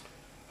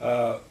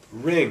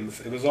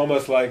rings. It was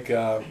almost like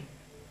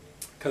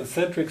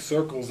concentric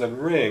circles and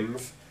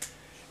rings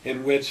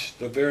in which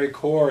the very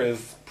core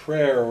is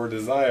prayer or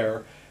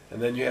desire,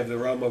 and then you have the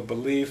realm of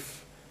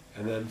belief,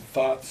 and then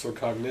thoughts or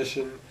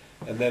cognition,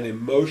 and then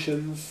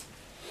emotions,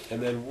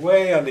 and then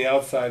way on the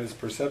outside is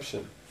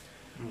perception.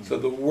 So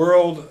the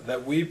world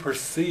that we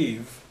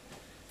perceive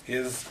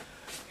is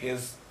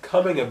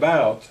coming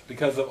about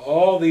because of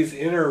all these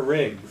inner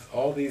rings,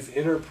 all these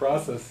inner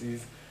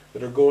processes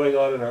that are going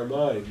on in our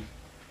mind.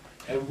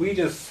 And we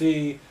just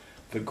see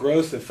the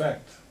gross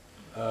effect.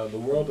 The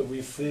world that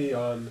we see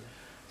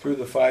through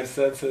the five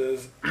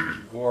senses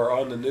or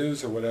on the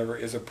news or whatever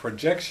is a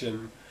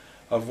projection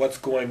of what's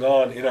going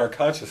on in our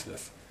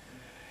consciousness.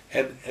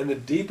 And the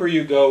deeper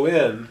you go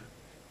in,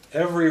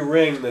 every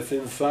ring that's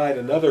inside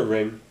another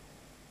ring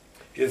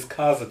is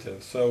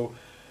causative. So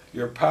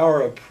your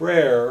power of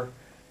prayer,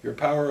 your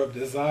power of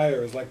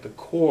desire is like the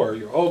core,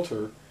 your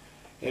altar,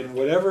 and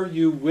whatever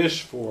you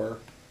wish for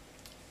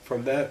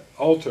from that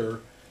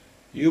altar,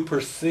 you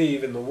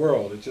perceive in the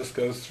world. It just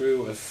goes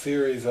through a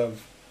series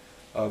of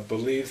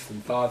beliefs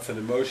and thoughts and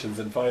emotions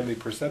and finally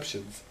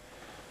perceptions.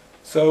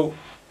 So,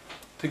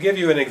 to give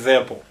you an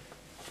example,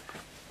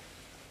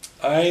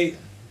 I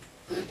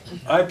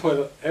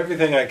put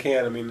everything I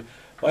can, I mean,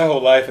 my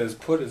whole life is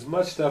put as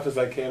much stuff as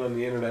I can on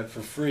the internet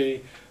for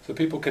free so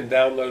people can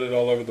download it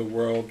all over the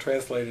world,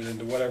 translate it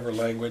into whatever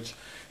language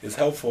is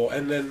helpful,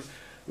 and then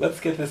let's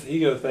get this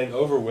ego thing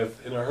over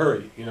with in a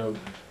hurry. You know,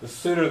 the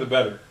sooner the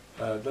better.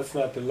 Let's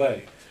not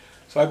delay.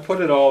 So I put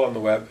it all on the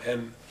web,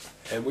 and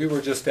we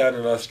were just down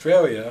in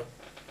Australia,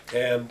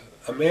 and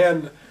a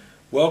man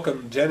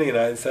welcomed Jenny and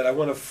I and said, I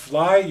want to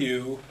fly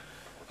you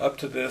up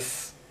to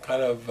this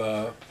kind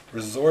of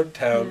resort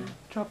town.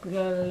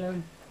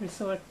 Tropical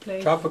resort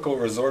place. Tropical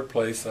resort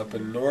place up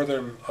in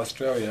northern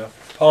Australia,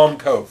 Palm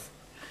Cove.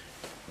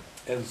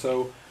 And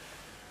so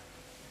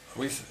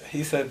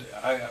he said,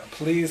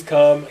 please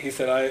come. He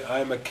said,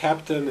 I'm a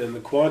captain in the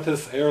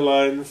Qantas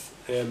Airlines,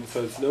 and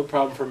so it's no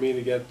problem for me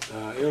to get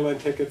airline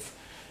tickets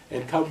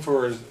and come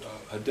for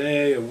a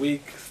day, a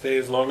week, stay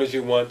as long as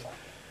you want.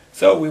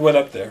 So we went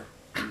up there,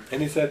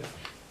 and he said,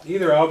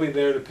 either I'll be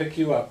there to pick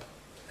you up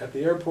at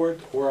the airport,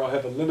 or I'll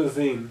have a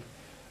limousine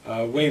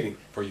waiting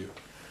for you.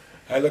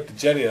 I looked at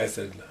Jenny and I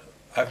said,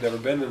 I've never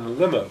been in a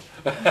limo.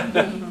 I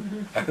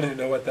don't even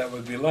know what that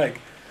would be like.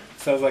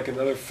 Sounds like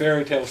another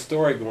fairy tale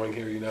story going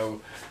here, you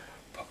know,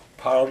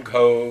 Palm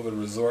Cove and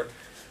resort.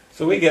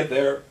 So we get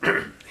there,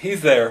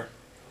 he's there,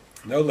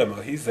 no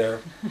limo, he's there.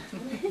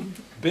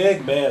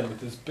 Big man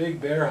with this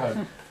big bear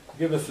hug,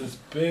 give us this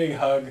big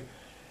hug,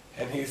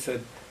 and he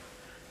said,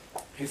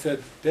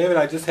 David,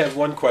 I just have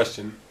one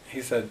question.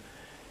 He said,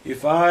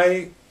 if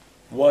I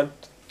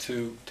want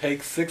to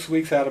take 6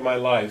 weeks out of my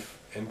life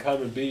and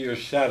come and be your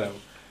shadow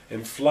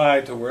and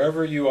fly to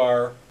wherever you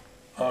are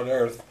on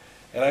earth,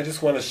 and I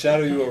just want to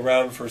shadow you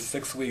around for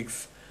 6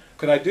 weeks,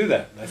 could I do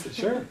that? And I said,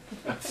 sure,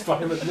 that's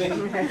fine with me.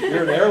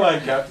 You're an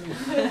airline captain. You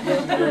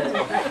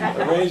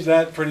can arrange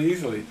that pretty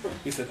easily.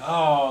 He said,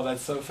 oh,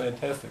 that's so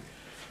fantastic.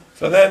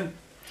 So then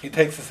he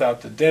takes us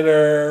out to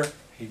dinner.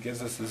 He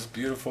gives us this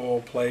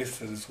beautiful place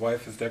that his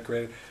wife has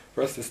decorated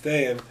for us to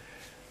stay in.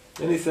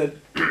 And he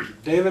said,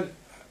 David,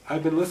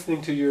 I've been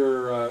listening to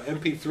your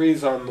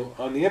MP3s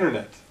on the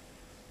internet.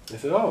 I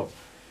said, oh.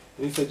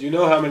 And he said, you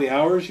know how many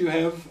hours you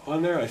have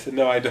on there? I said,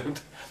 no, I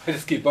don't. I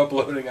just keep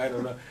uploading, I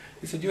don't know.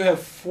 He said, you have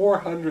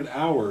 400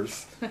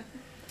 hours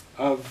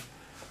of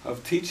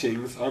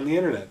teachings on the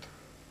internet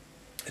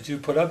that you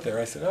put up there.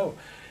 I said, oh.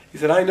 He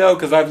said, I know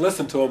because I've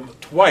listened to them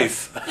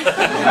twice. And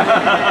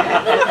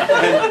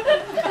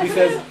he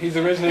says he's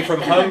originally from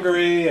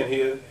Hungary, and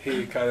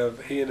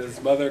he and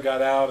his mother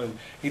got out, and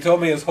he told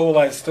me his whole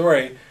life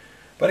story.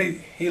 But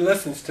he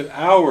listens to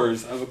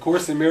hours of A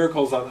Course in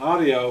Miracles on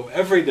audio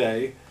every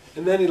day,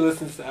 and then he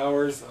listens to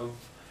hours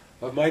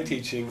of my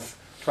teachings,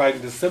 trying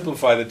to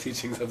simplify the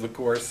teachings of the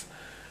Course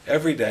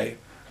every day.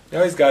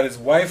 Now he's got his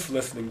wife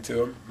listening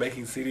to him,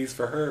 making CDs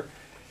for her,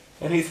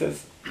 and he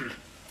says,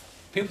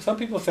 some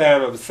people say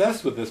I'm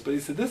obsessed with this, but he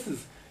said, this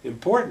is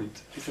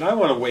important. He said, I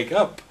want to wake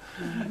up.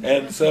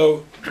 And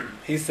so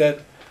he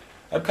said,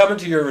 I'm coming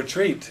to your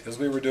retreat, because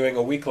we were doing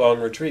a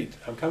week-long retreat.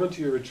 I'm coming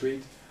to your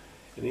retreat,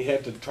 and he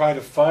had to try to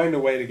find a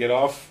way to get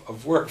off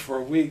of work for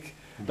a week,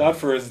 not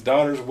for his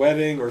daughter's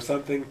wedding or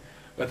something,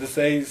 but to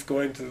say he's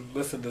going to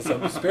listen to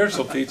some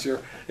spiritual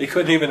teacher. He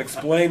couldn't even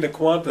explain to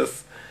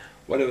Qantas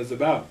what it was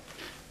about.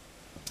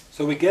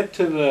 So we get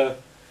to the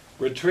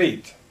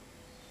retreat,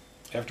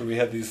 after we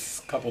had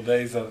these couple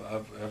days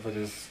of at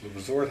his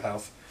resort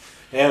house,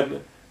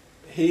 and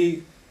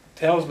he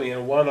tells me in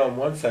a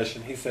one-on-one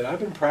session, he said,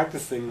 I've been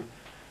practicing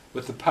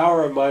with the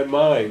power of my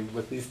mind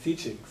with these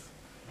teachings.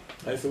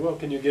 I said, well,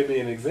 can you give me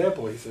an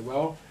example? He said,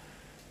 well,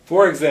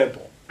 for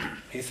example,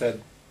 he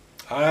said,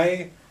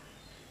 I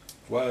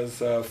was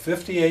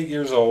 58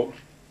 years old,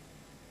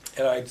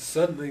 and I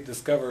suddenly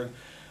discovered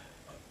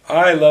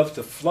I love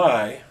to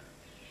fly,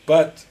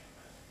 but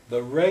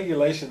the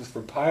regulations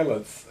for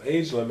pilots,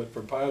 age limit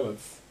for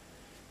pilots,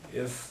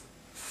 is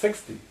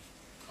 60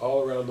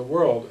 all around the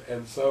world.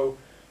 And so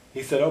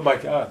he said, oh my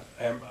God,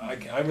 I'm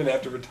going to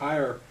have to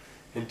retire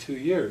in 2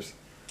 years.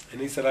 And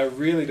he said, I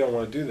really don't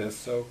want to do this.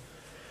 So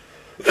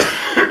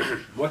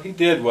what he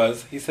did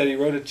was, he said he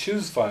wrote a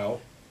choose file,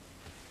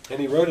 and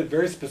he wrote it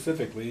very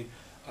specifically.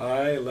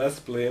 I, Les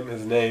Bliam,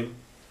 his name,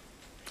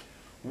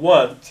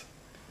 asked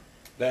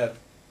that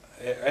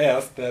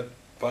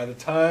by the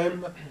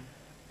time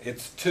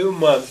it's 2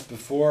 months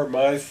before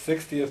my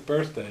 60th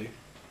birthday,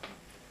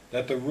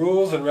 that the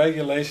rules and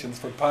regulations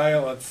for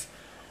pilots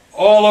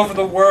all over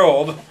the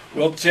world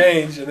will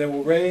change, and they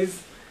will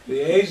raise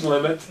the age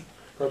limit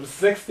from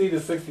 60 to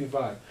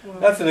 65. Wow.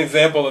 That's an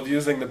example of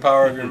using the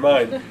power of your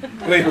mind.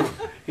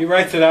 He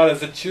writes it out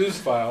as a choose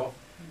file,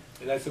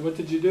 and I said, what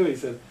did you do? He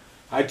said,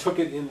 I took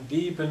it in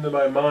deep into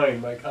my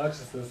mind, my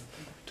consciousness,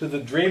 to the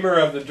dreamer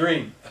of the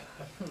dream,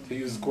 to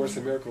use A Course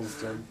in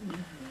Miracles term.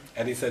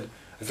 And he said,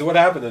 I said, what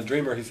happened? The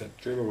dreamer, he said,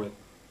 dreamer went,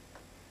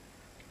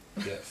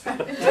 yes.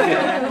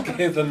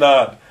 Gave the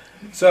nod.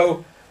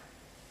 So,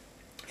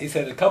 he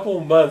said a couple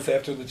of months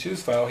after the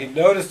choose file, he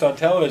noticed on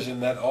television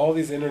that all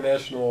these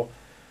international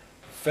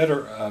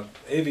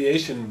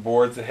aviation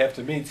boards that have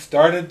to meet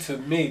started to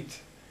meet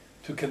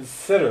to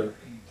consider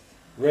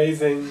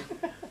raising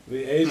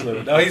the age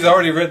limit. Now he's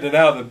already written it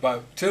out that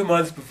about 2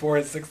 months before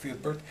his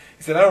 60th birthday,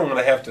 he said, I don't want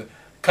to have to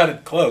cut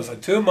it close.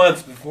 2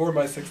 months before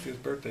my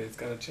 60th birthday, it's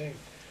got to change.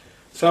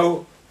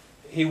 So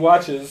he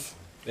watches,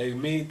 they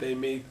meet,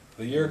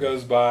 the year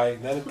goes by,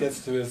 and then it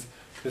gets to his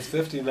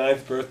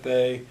 59th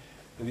birthday,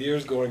 and the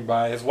year's going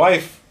by. His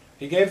wife,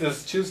 he gave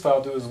this choose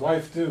file to his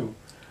wife too,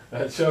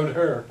 and showed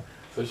her,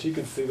 so she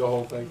could see the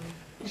whole thing.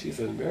 She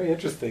said, very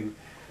interesting.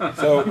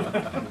 So,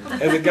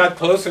 as it got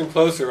closer and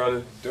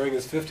closer during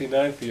his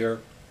 59th year,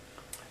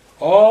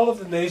 all of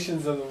the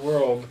nations of the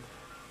world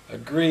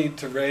agreed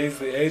to raise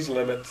the age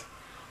limit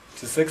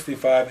to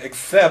 65,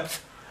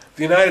 except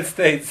the United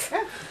States,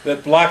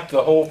 that blocked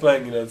the whole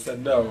thing, and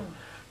said, no,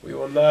 we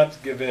will not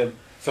give in.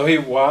 So he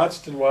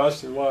watched and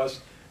watched and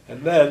watched,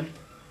 and then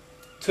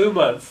 2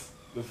 months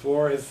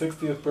before his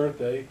 60th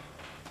birthday,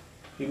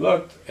 he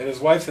looked, and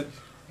his wife said,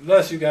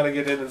 Les, you got to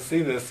get in and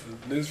see this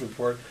news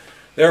report.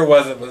 There it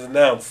was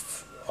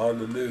announced on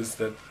the news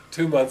that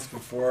 2 months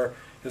before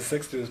his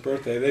 60th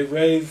birthday, they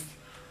raised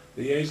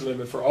the age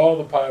limit for all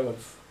the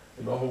pilots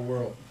in the whole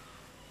world.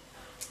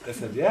 I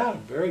said, yeah,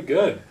 very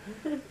good.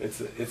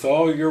 It's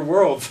all your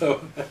world,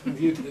 so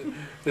you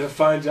did a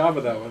fine job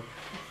of that one.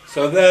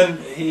 So then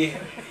he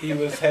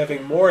was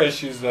having more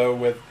issues though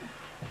with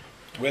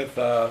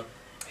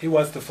he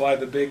wants to fly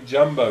the big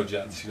jumbo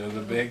jets,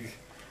 the big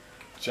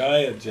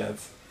giant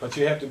jets, but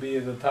you have to be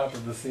at the top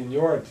of the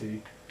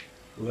seniority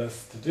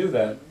list to do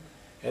that.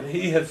 And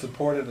he had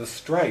supported a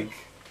strike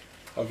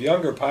of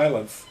younger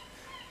pilots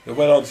that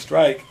went on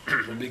strike,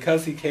 and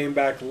because he came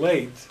back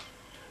late,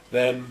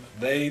 then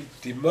they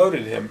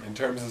demoted him in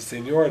terms of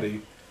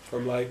seniority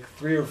from like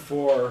 3 or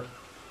 4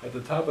 at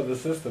the top of the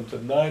system to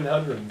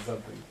 900 and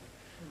something.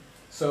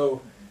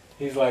 So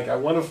he's like, I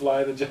want to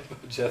fly the jumbo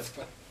jets,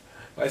 but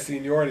my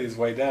seniority is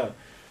way down.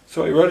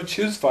 So he wrote a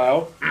choose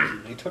file.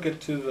 He took it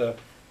to the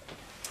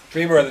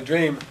dreamer of the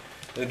dream.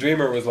 And the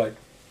dreamer was like,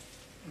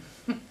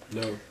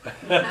 no.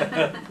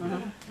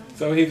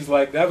 So he was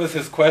like, that was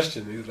his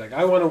question. He was like,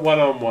 I want a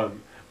one-on-one.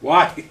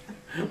 Why?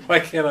 Why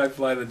can't I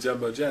fly the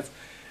jumbo jets?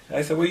 And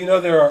I said, well, you know,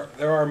 there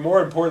are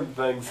more important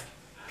things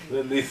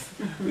than these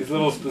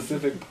little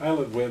specific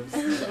pilot whims.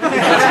 There's a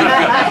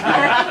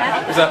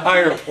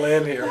higher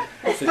plan here.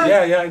 I said,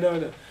 yeah, I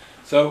know.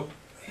 So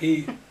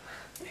he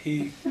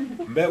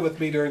met with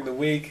me during the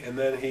week, and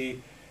then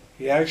he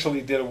actually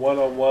did a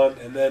one-on-one,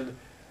 and then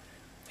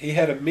he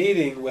had a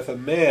meeting with a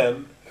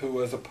man who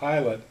was a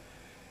pilot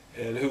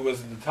and who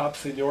was the top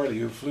seniority,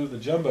 who flew the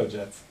jumbo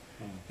jets.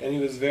 And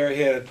he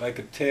had like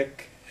a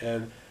tic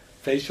and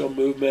facial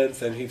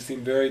movements, and he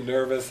seemed very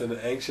nervous and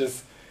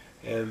anxious.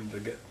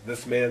 And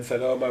this man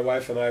said, oh, my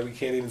wife and I, we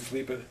can't even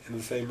sleep in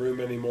the same room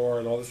anymore,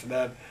 and all this and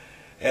that.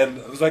 And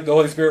it was like the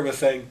Holy Spirit was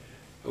saying,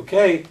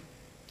 okay,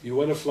 you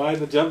want to fly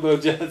the jumbo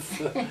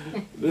jets?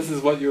 This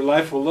is what your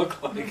life will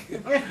look like.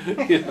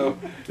 You know,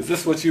 is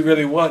this what you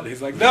really want?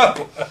 He's like,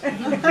 no,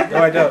 no,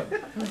 I don't.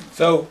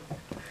 So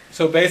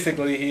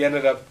basically, he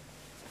ended up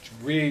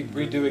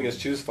redoing his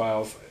choose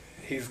files.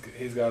 He's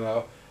got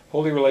a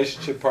holy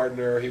relationship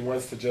partner. He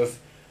wants to just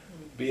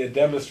be a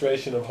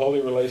demonstration of holy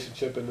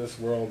relationship in this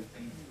world.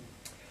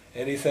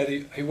 And he said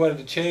he wanted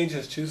to change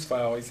his choose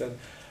file. He said,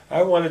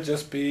 I want to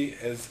just be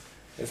as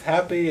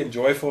happy and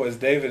joyful as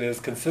David is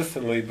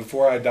consistently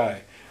before I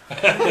die.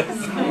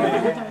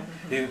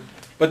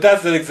 But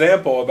that's an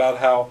example about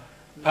how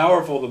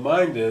powerful the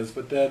mind is,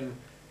 but then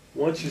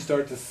once you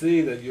start to see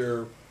that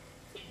you're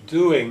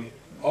doing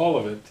all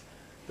of it,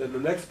 then the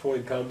next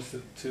point comes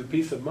to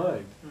peace of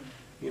mind,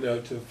 you know,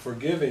 to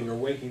forgiving or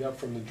waking up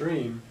from the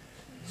dream.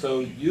 So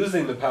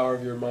using the power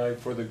of your mind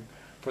for the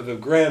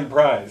grand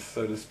prize,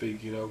 so to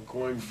speak, you know,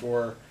 going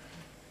for,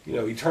 you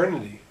know,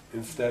 eternity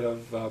instead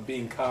of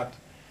being caught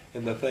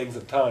in the things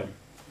of time.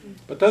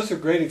 But those are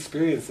great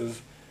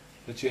experiences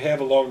that you have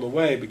along the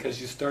way,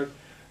 because you start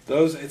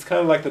those. It's kind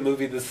of like the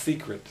movie The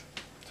Secret.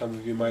 Some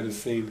of you might have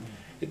seen.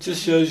 It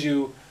just shows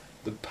you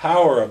the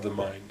power of the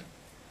mind,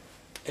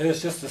 and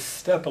it's just a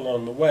step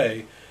along the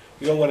way.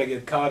 You don't want to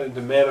get caught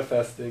into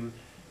manifesting,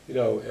 you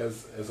know,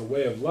 as a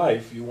way of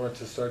life. You want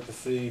to start to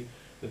see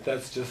that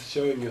that's just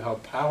showing you how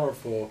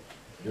powerful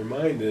your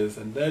mind is,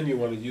 and then you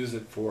want to use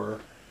it for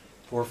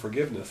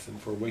forgiveness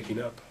and for waking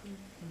up.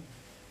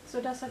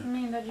 So does that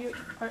mean that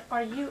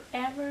are you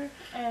ever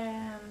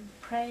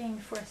praying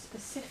for a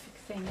specific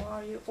thing, or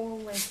are you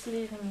always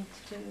leaving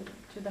it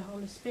to the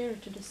Holy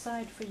Spirit to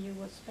decide for you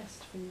what's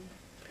best for you?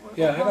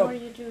 Or how are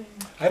you doing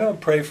it? I don't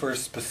pray for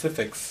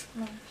specifics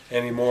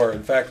anymore.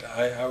 In fact,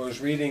 I was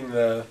reading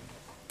the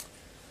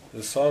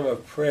Song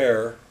of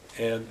Prayer,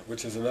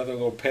 which is another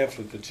little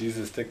pamphlet that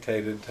Jesus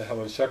dictated to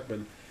Helen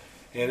Schuckman.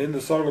 And in the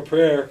Song of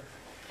Prayer,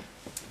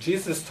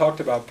 Jesus talked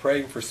about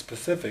praying for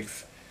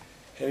specifics.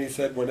 And he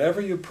said,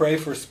 whenever you pray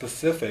for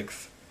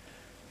specifics,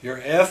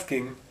 you're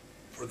asking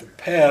for the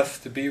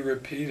past to be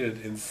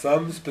repeated in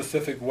some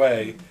specific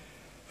way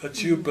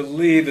that you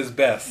believe is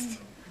best.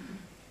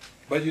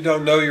 But you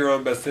don't know your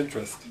own best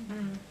interest.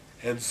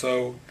 And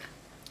so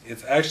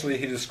it's actually,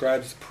 he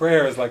describes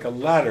prayer as like a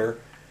ladder,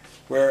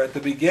 where at the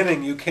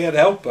beginning you can't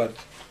help but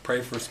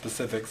pray for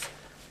specifics,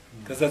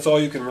 because that's all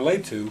you can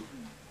relate to.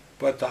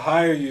 But the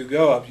higher you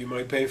go up, you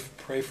might pray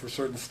for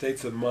certain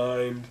states of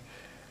mind,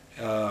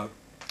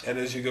 and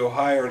as you go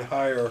higher and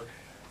higher,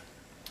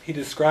 he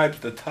describes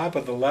the top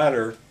of the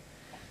ladder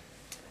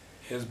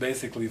is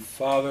basically,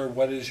 Father,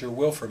 what is your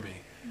will for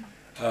me?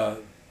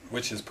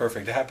 Which is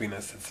perfect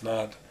happiness. It's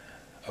not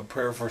a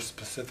prayer for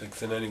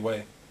specifics in any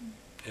way.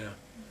 Yeah.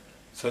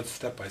 So it's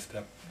step by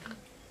step.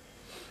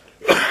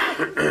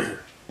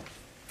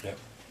 Yeah.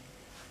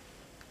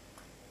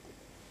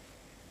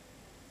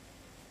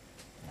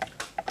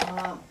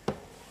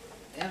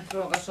 En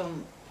fråga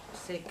som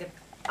säkert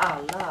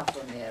alla har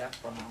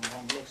funderat på någon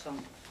gång. Liksom,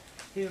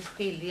 hur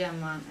skiljer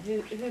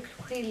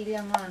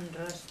man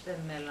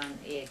rösten mellan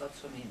egot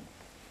som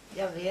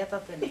jag vet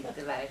att den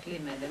inte är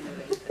verklig, men den är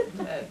väldigt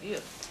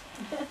högljudd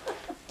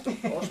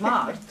och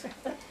smart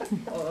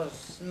och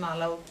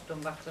smala upp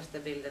de vackraste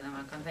bilderna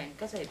man kan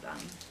tänka sig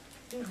ibland.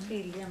 Hur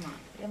skiljer man?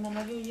 Jag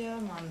menar, hur gör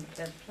man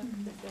det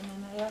praktiskt? Jag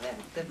menar, jag vet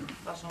inte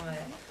vad som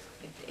är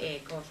mitt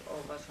ego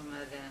och vad som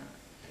är den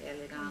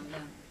heliga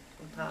anden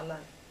som talar.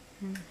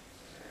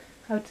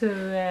 How to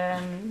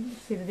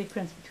see the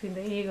difference between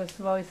the ego's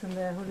voice and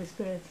the Holy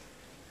Spirit.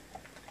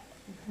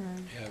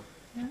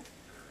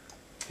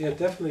 Yeah, it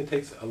definitely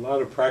takes a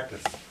lot of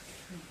practice.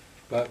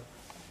 But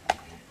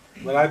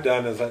what I've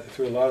done is,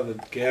 through a lot of the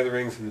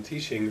gatherings and the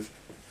teachings,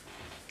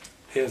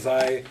 is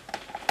I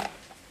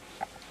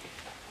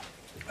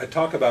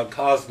talk about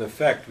cause and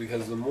effect,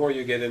 because the more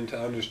you get into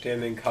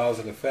understanding cause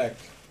and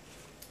effect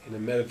in a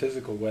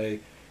metaphysical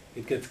way,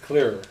 it gets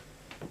clearer.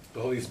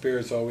 The Holy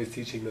Spirit is always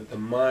teaching that the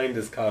mind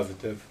is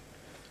causative,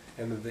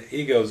 and that the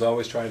ego is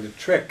always trying to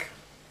trick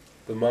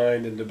the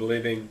mind into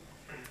believing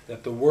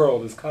that the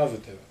world is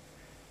causative.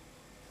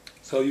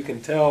 So you can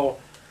tell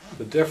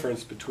the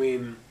difference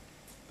between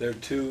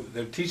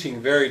they're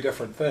teaching very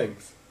different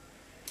things.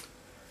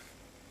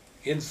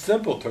 In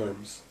simple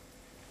terms,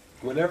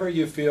 whenever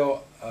you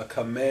feel a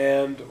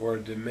command or a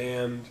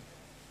demand,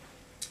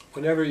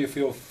 whenever you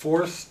feel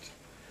forced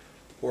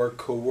or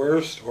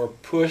coerced or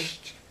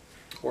pushed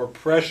or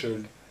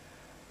pressured,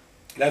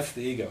 that's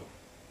the ego.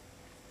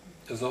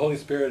 Because the Holy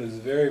Spirit is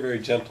very, very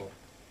gentle.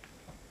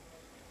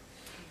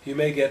 You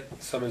may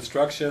get some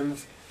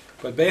instructions,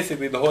 but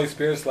basically the Holy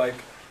Spirit's like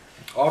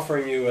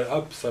offering you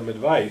up some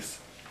advice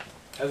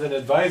as an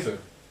advisor,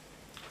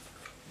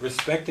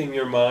 respecting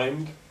your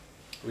mind,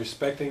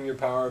 respecting your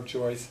power of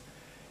choice,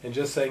 and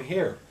just saying,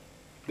 here,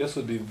 this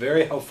would be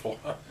very helpful.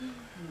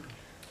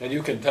 And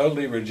you can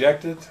totally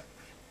reject it,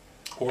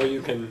 or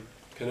you can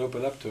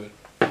open up to it.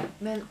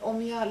 Men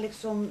om jag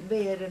liksom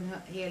ber den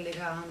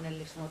heliga anden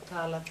liksom att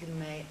tala till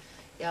mig,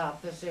 jag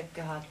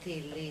försöker ha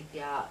tillit,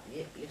 jag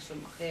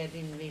liksom sker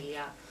din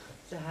vilja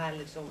så här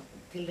liksom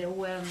till det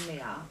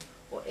oändliga,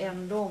 och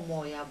ändå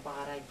mår jag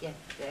bara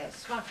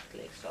jättesvart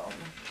liksom.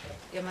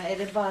 Jag menar, är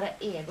det bara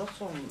ego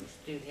som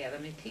styr hela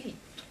mitt liv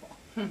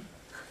då?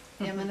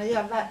 Jag menar,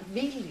 jag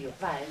vill ju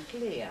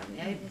verkligen,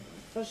 jag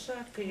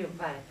försöker ju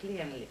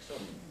verkligen liksom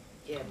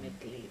ge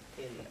mitt liv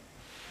till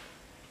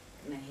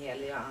den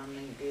heliga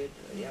anden, Gud.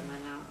 Jag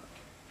menar,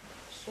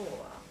 så.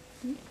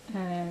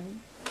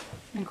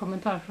 En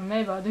kommentar från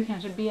mig var, du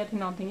kanske ber till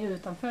någonting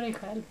utanför dig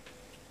själv.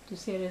 Du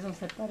ser det som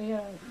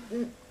separerat.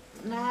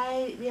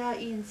 Nej,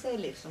 jag inser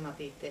liksom att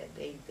det inte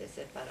är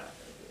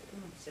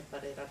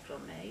separerat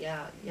från mig.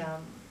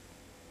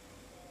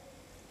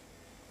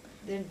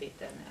 Den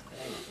biten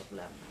är inga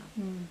problem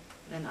med.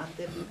 Men att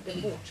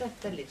det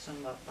fortsätter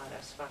liksom att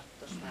vara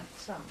svart och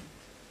smärtsamt.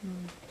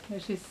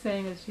 She's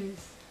saying that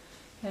she's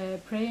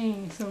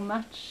praying so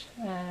much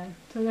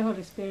to the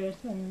Holy Spirit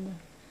and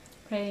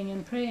praying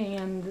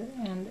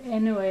and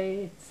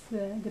anyway it's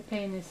the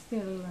pain is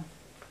still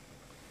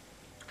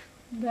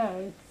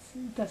there.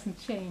 It doesn't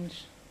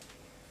change.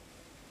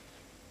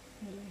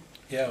 Really.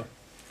 Yeah.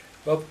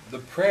 Well, the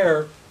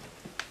prayer,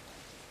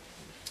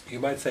 you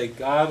might say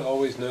God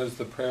always knows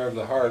the prayer of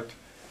the heart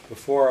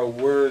before a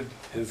word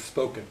is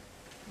spoken.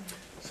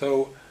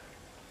 So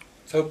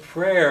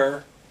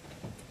prayer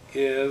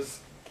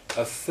is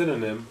a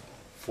synonym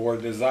for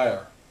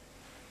desire.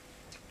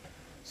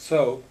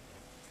 So,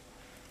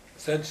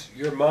 since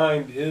your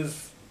mind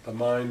is the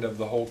mind of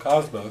the whole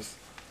cosmos,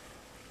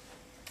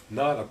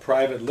 not a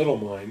private little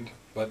mind,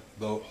 but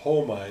the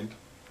whole mind,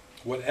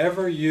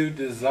 whatever you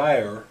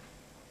desire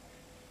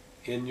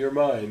in your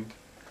mind,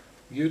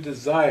 you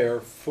desire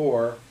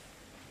for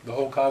the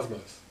whole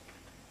cosmos.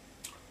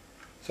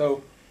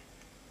 So,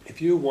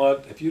 if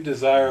you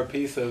desire a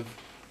piece of,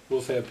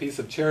 we'll say a piece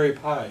of cherry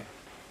pie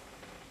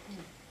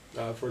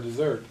for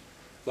dessert,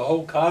 the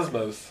whole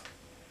cosmos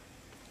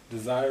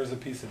desires a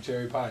piece of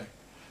cherry pie.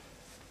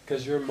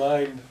 Because your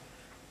mind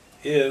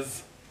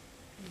is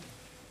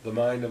the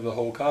mind of the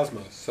whole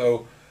cosmos.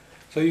 So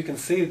you can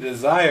see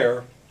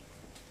desire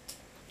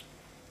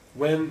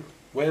when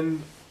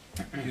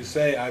you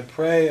say, I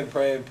pray and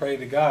pray and pray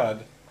to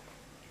God,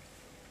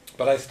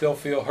 but I still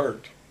feel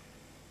hurt,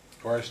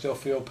 or I still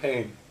feel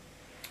pain,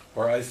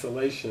 or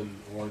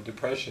isolation, or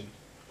depression.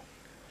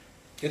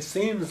 It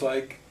seems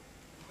like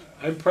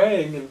I'm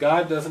praying and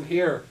God doesn't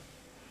hear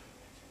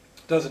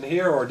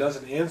or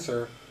doesn't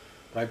answer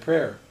my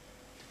prayer.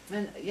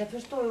 Men jag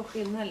förstår ju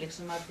skillnaden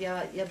liksom, att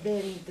jag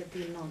ber inte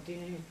till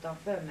någonting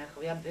utanför mig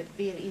själv. Jag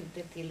ber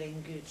inte till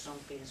en Gud som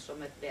finns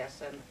som ett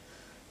väsen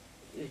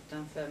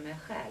utanför mig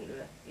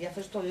själv. Jag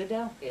förstår ju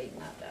den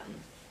skillnaden.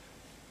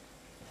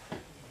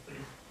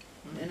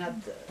 Men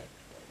att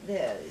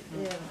det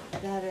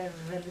här är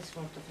väldigt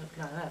svårt att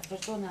förklara.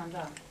 Förstår ni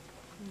andra?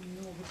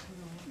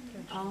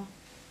 Ja.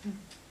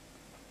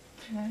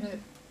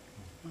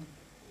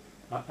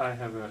 I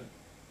have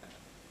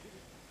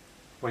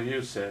when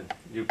you said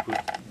you put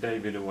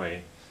David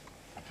away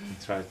and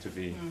tried to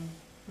be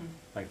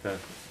like that,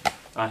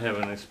 I have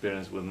an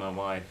experience with my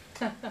wife.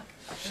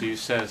 She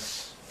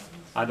says,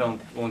 I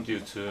don't want you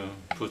to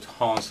put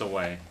Hans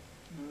away.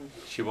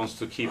 She wants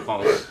to keep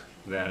Hans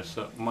there.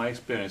 So my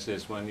experience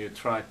is when you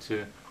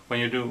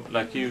do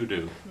like you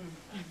do,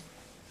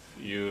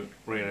 you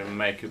really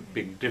make a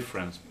big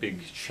difference,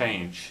 big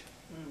change.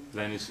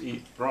 Then it's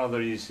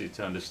rather easy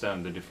to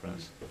understand the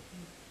difference.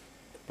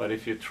 But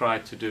if you try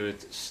to do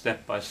it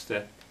step by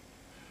step,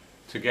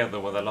 together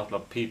with a lot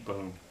of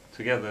people,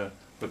 together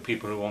with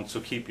people who want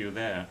to keep you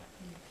there,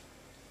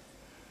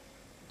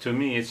 to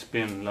me it's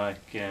been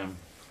like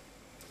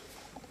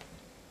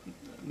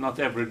not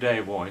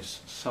everyday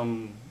voice.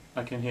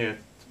 I can hear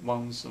it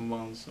once and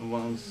once and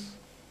once,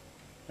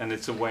 and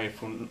it's away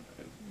from.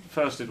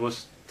 First it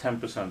was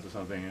 10% or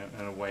something,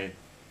 and away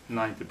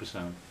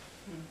 90%.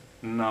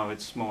 Now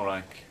it's more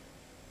like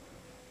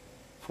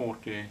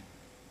 40%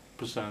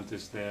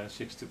 is there,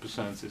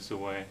 60% is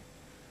away,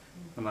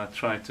 and I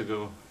try to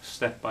go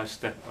step by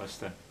step by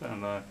step,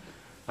 and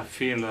I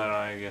feel that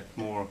I get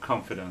more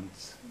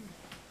confident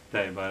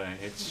day by day.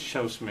 It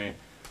shows me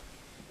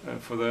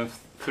for the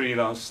 3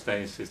 last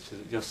days.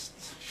 It just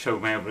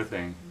showed me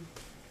everything.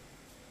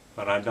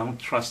 but I don't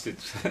trust it.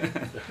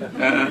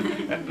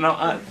 No,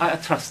 I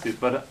trust it,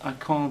 but I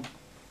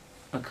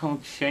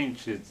can't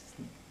change it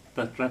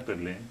that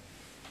rapidly.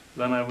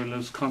 Then I will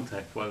lose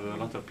contact with a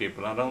lot of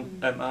people. I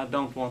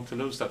don't want to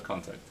lose that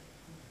contact.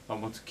 I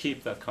want to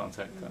keep that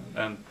contact.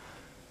 And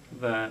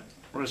the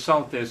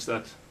result is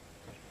that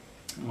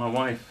my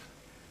wife,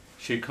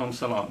 she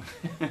comes along.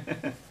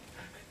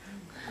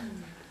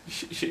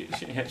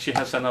 she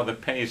has another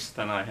pace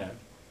than I have,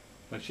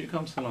 but she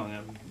comes along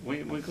and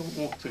we go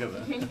walk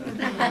together.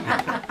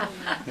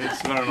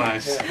 It's very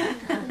nice.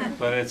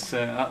 But it's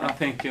I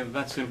think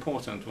that's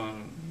important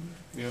when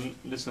you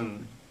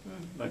listen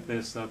like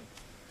this, that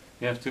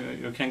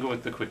you can go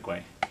it the quick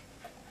way,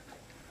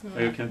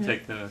 or you can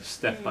take the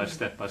step by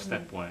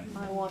step way.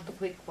 I want the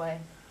quick way,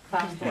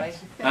 fast way.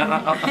 And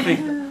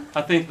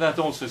I think that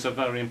also is a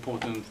very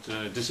important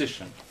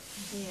decision.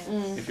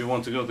 Yes. If you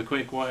want to go the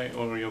quick way,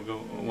 or you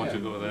want to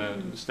go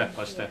the step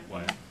by step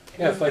way.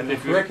 Yeah, it's like And the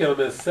if you- curriculum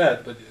is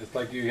set, but it's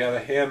like you have a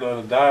hand on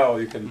a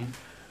dial. You can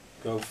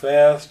go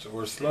fast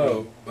or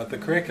slow, but the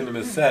curriculum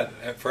is set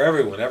for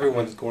everyone.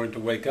 Everyone's going to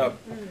wake up.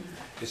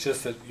 It's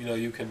just that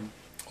you can.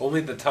 Only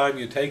the time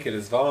you take it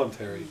is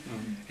voluntary,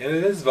 and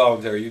it is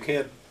voluntary. You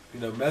can't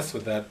mess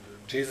with that.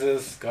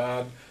 Jesus,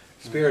 God,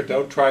 Spirit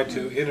don't try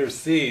to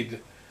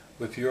intercede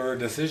with your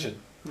decision.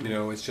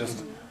 It's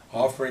just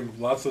offering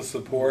lots of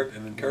support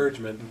and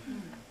encouragement,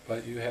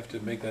 but you have to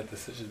make that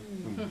decision.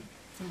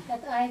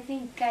 But I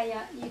think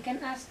you can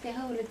ask the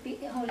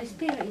Holy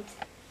Spirit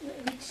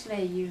which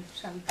way you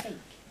shall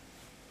take.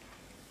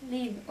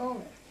 Leave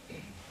over.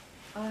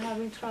 I have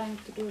been trying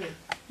to do it.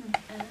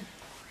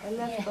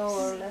 Left Yes.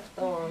 over, left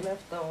over,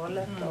 left over,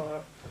 left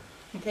over.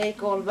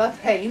 Take all the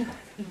pain.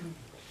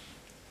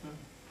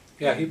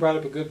 Yeah, he brought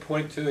up a good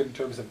point too in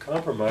terms of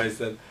compromise,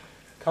 that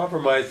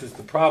compromise is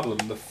the problem.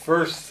 The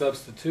first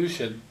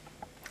substitution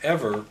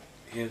ever,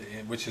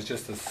 which is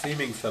just a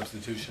seeming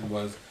substitution,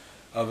 was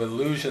of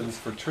illusions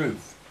for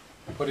truth,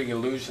 putting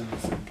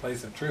illusions in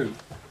place of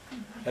truth.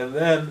 And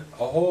then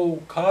a whole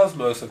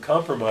cosmos of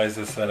compromise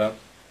is set up.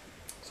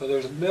 So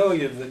there's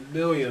millions and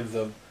millions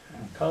of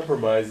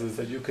compromises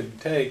that you can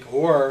take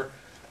or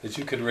that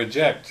you can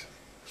reject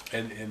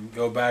and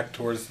go back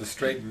towards the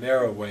straight and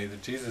narrow way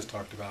that Jesus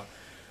talked about.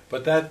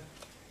 But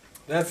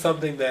that's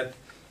something that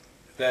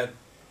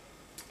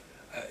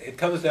it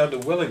comes down to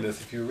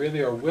willingness. If you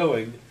really are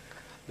willing,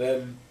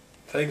 then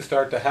things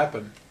start to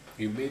happen.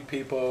 You meet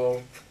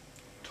people,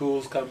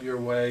 tools come your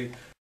way,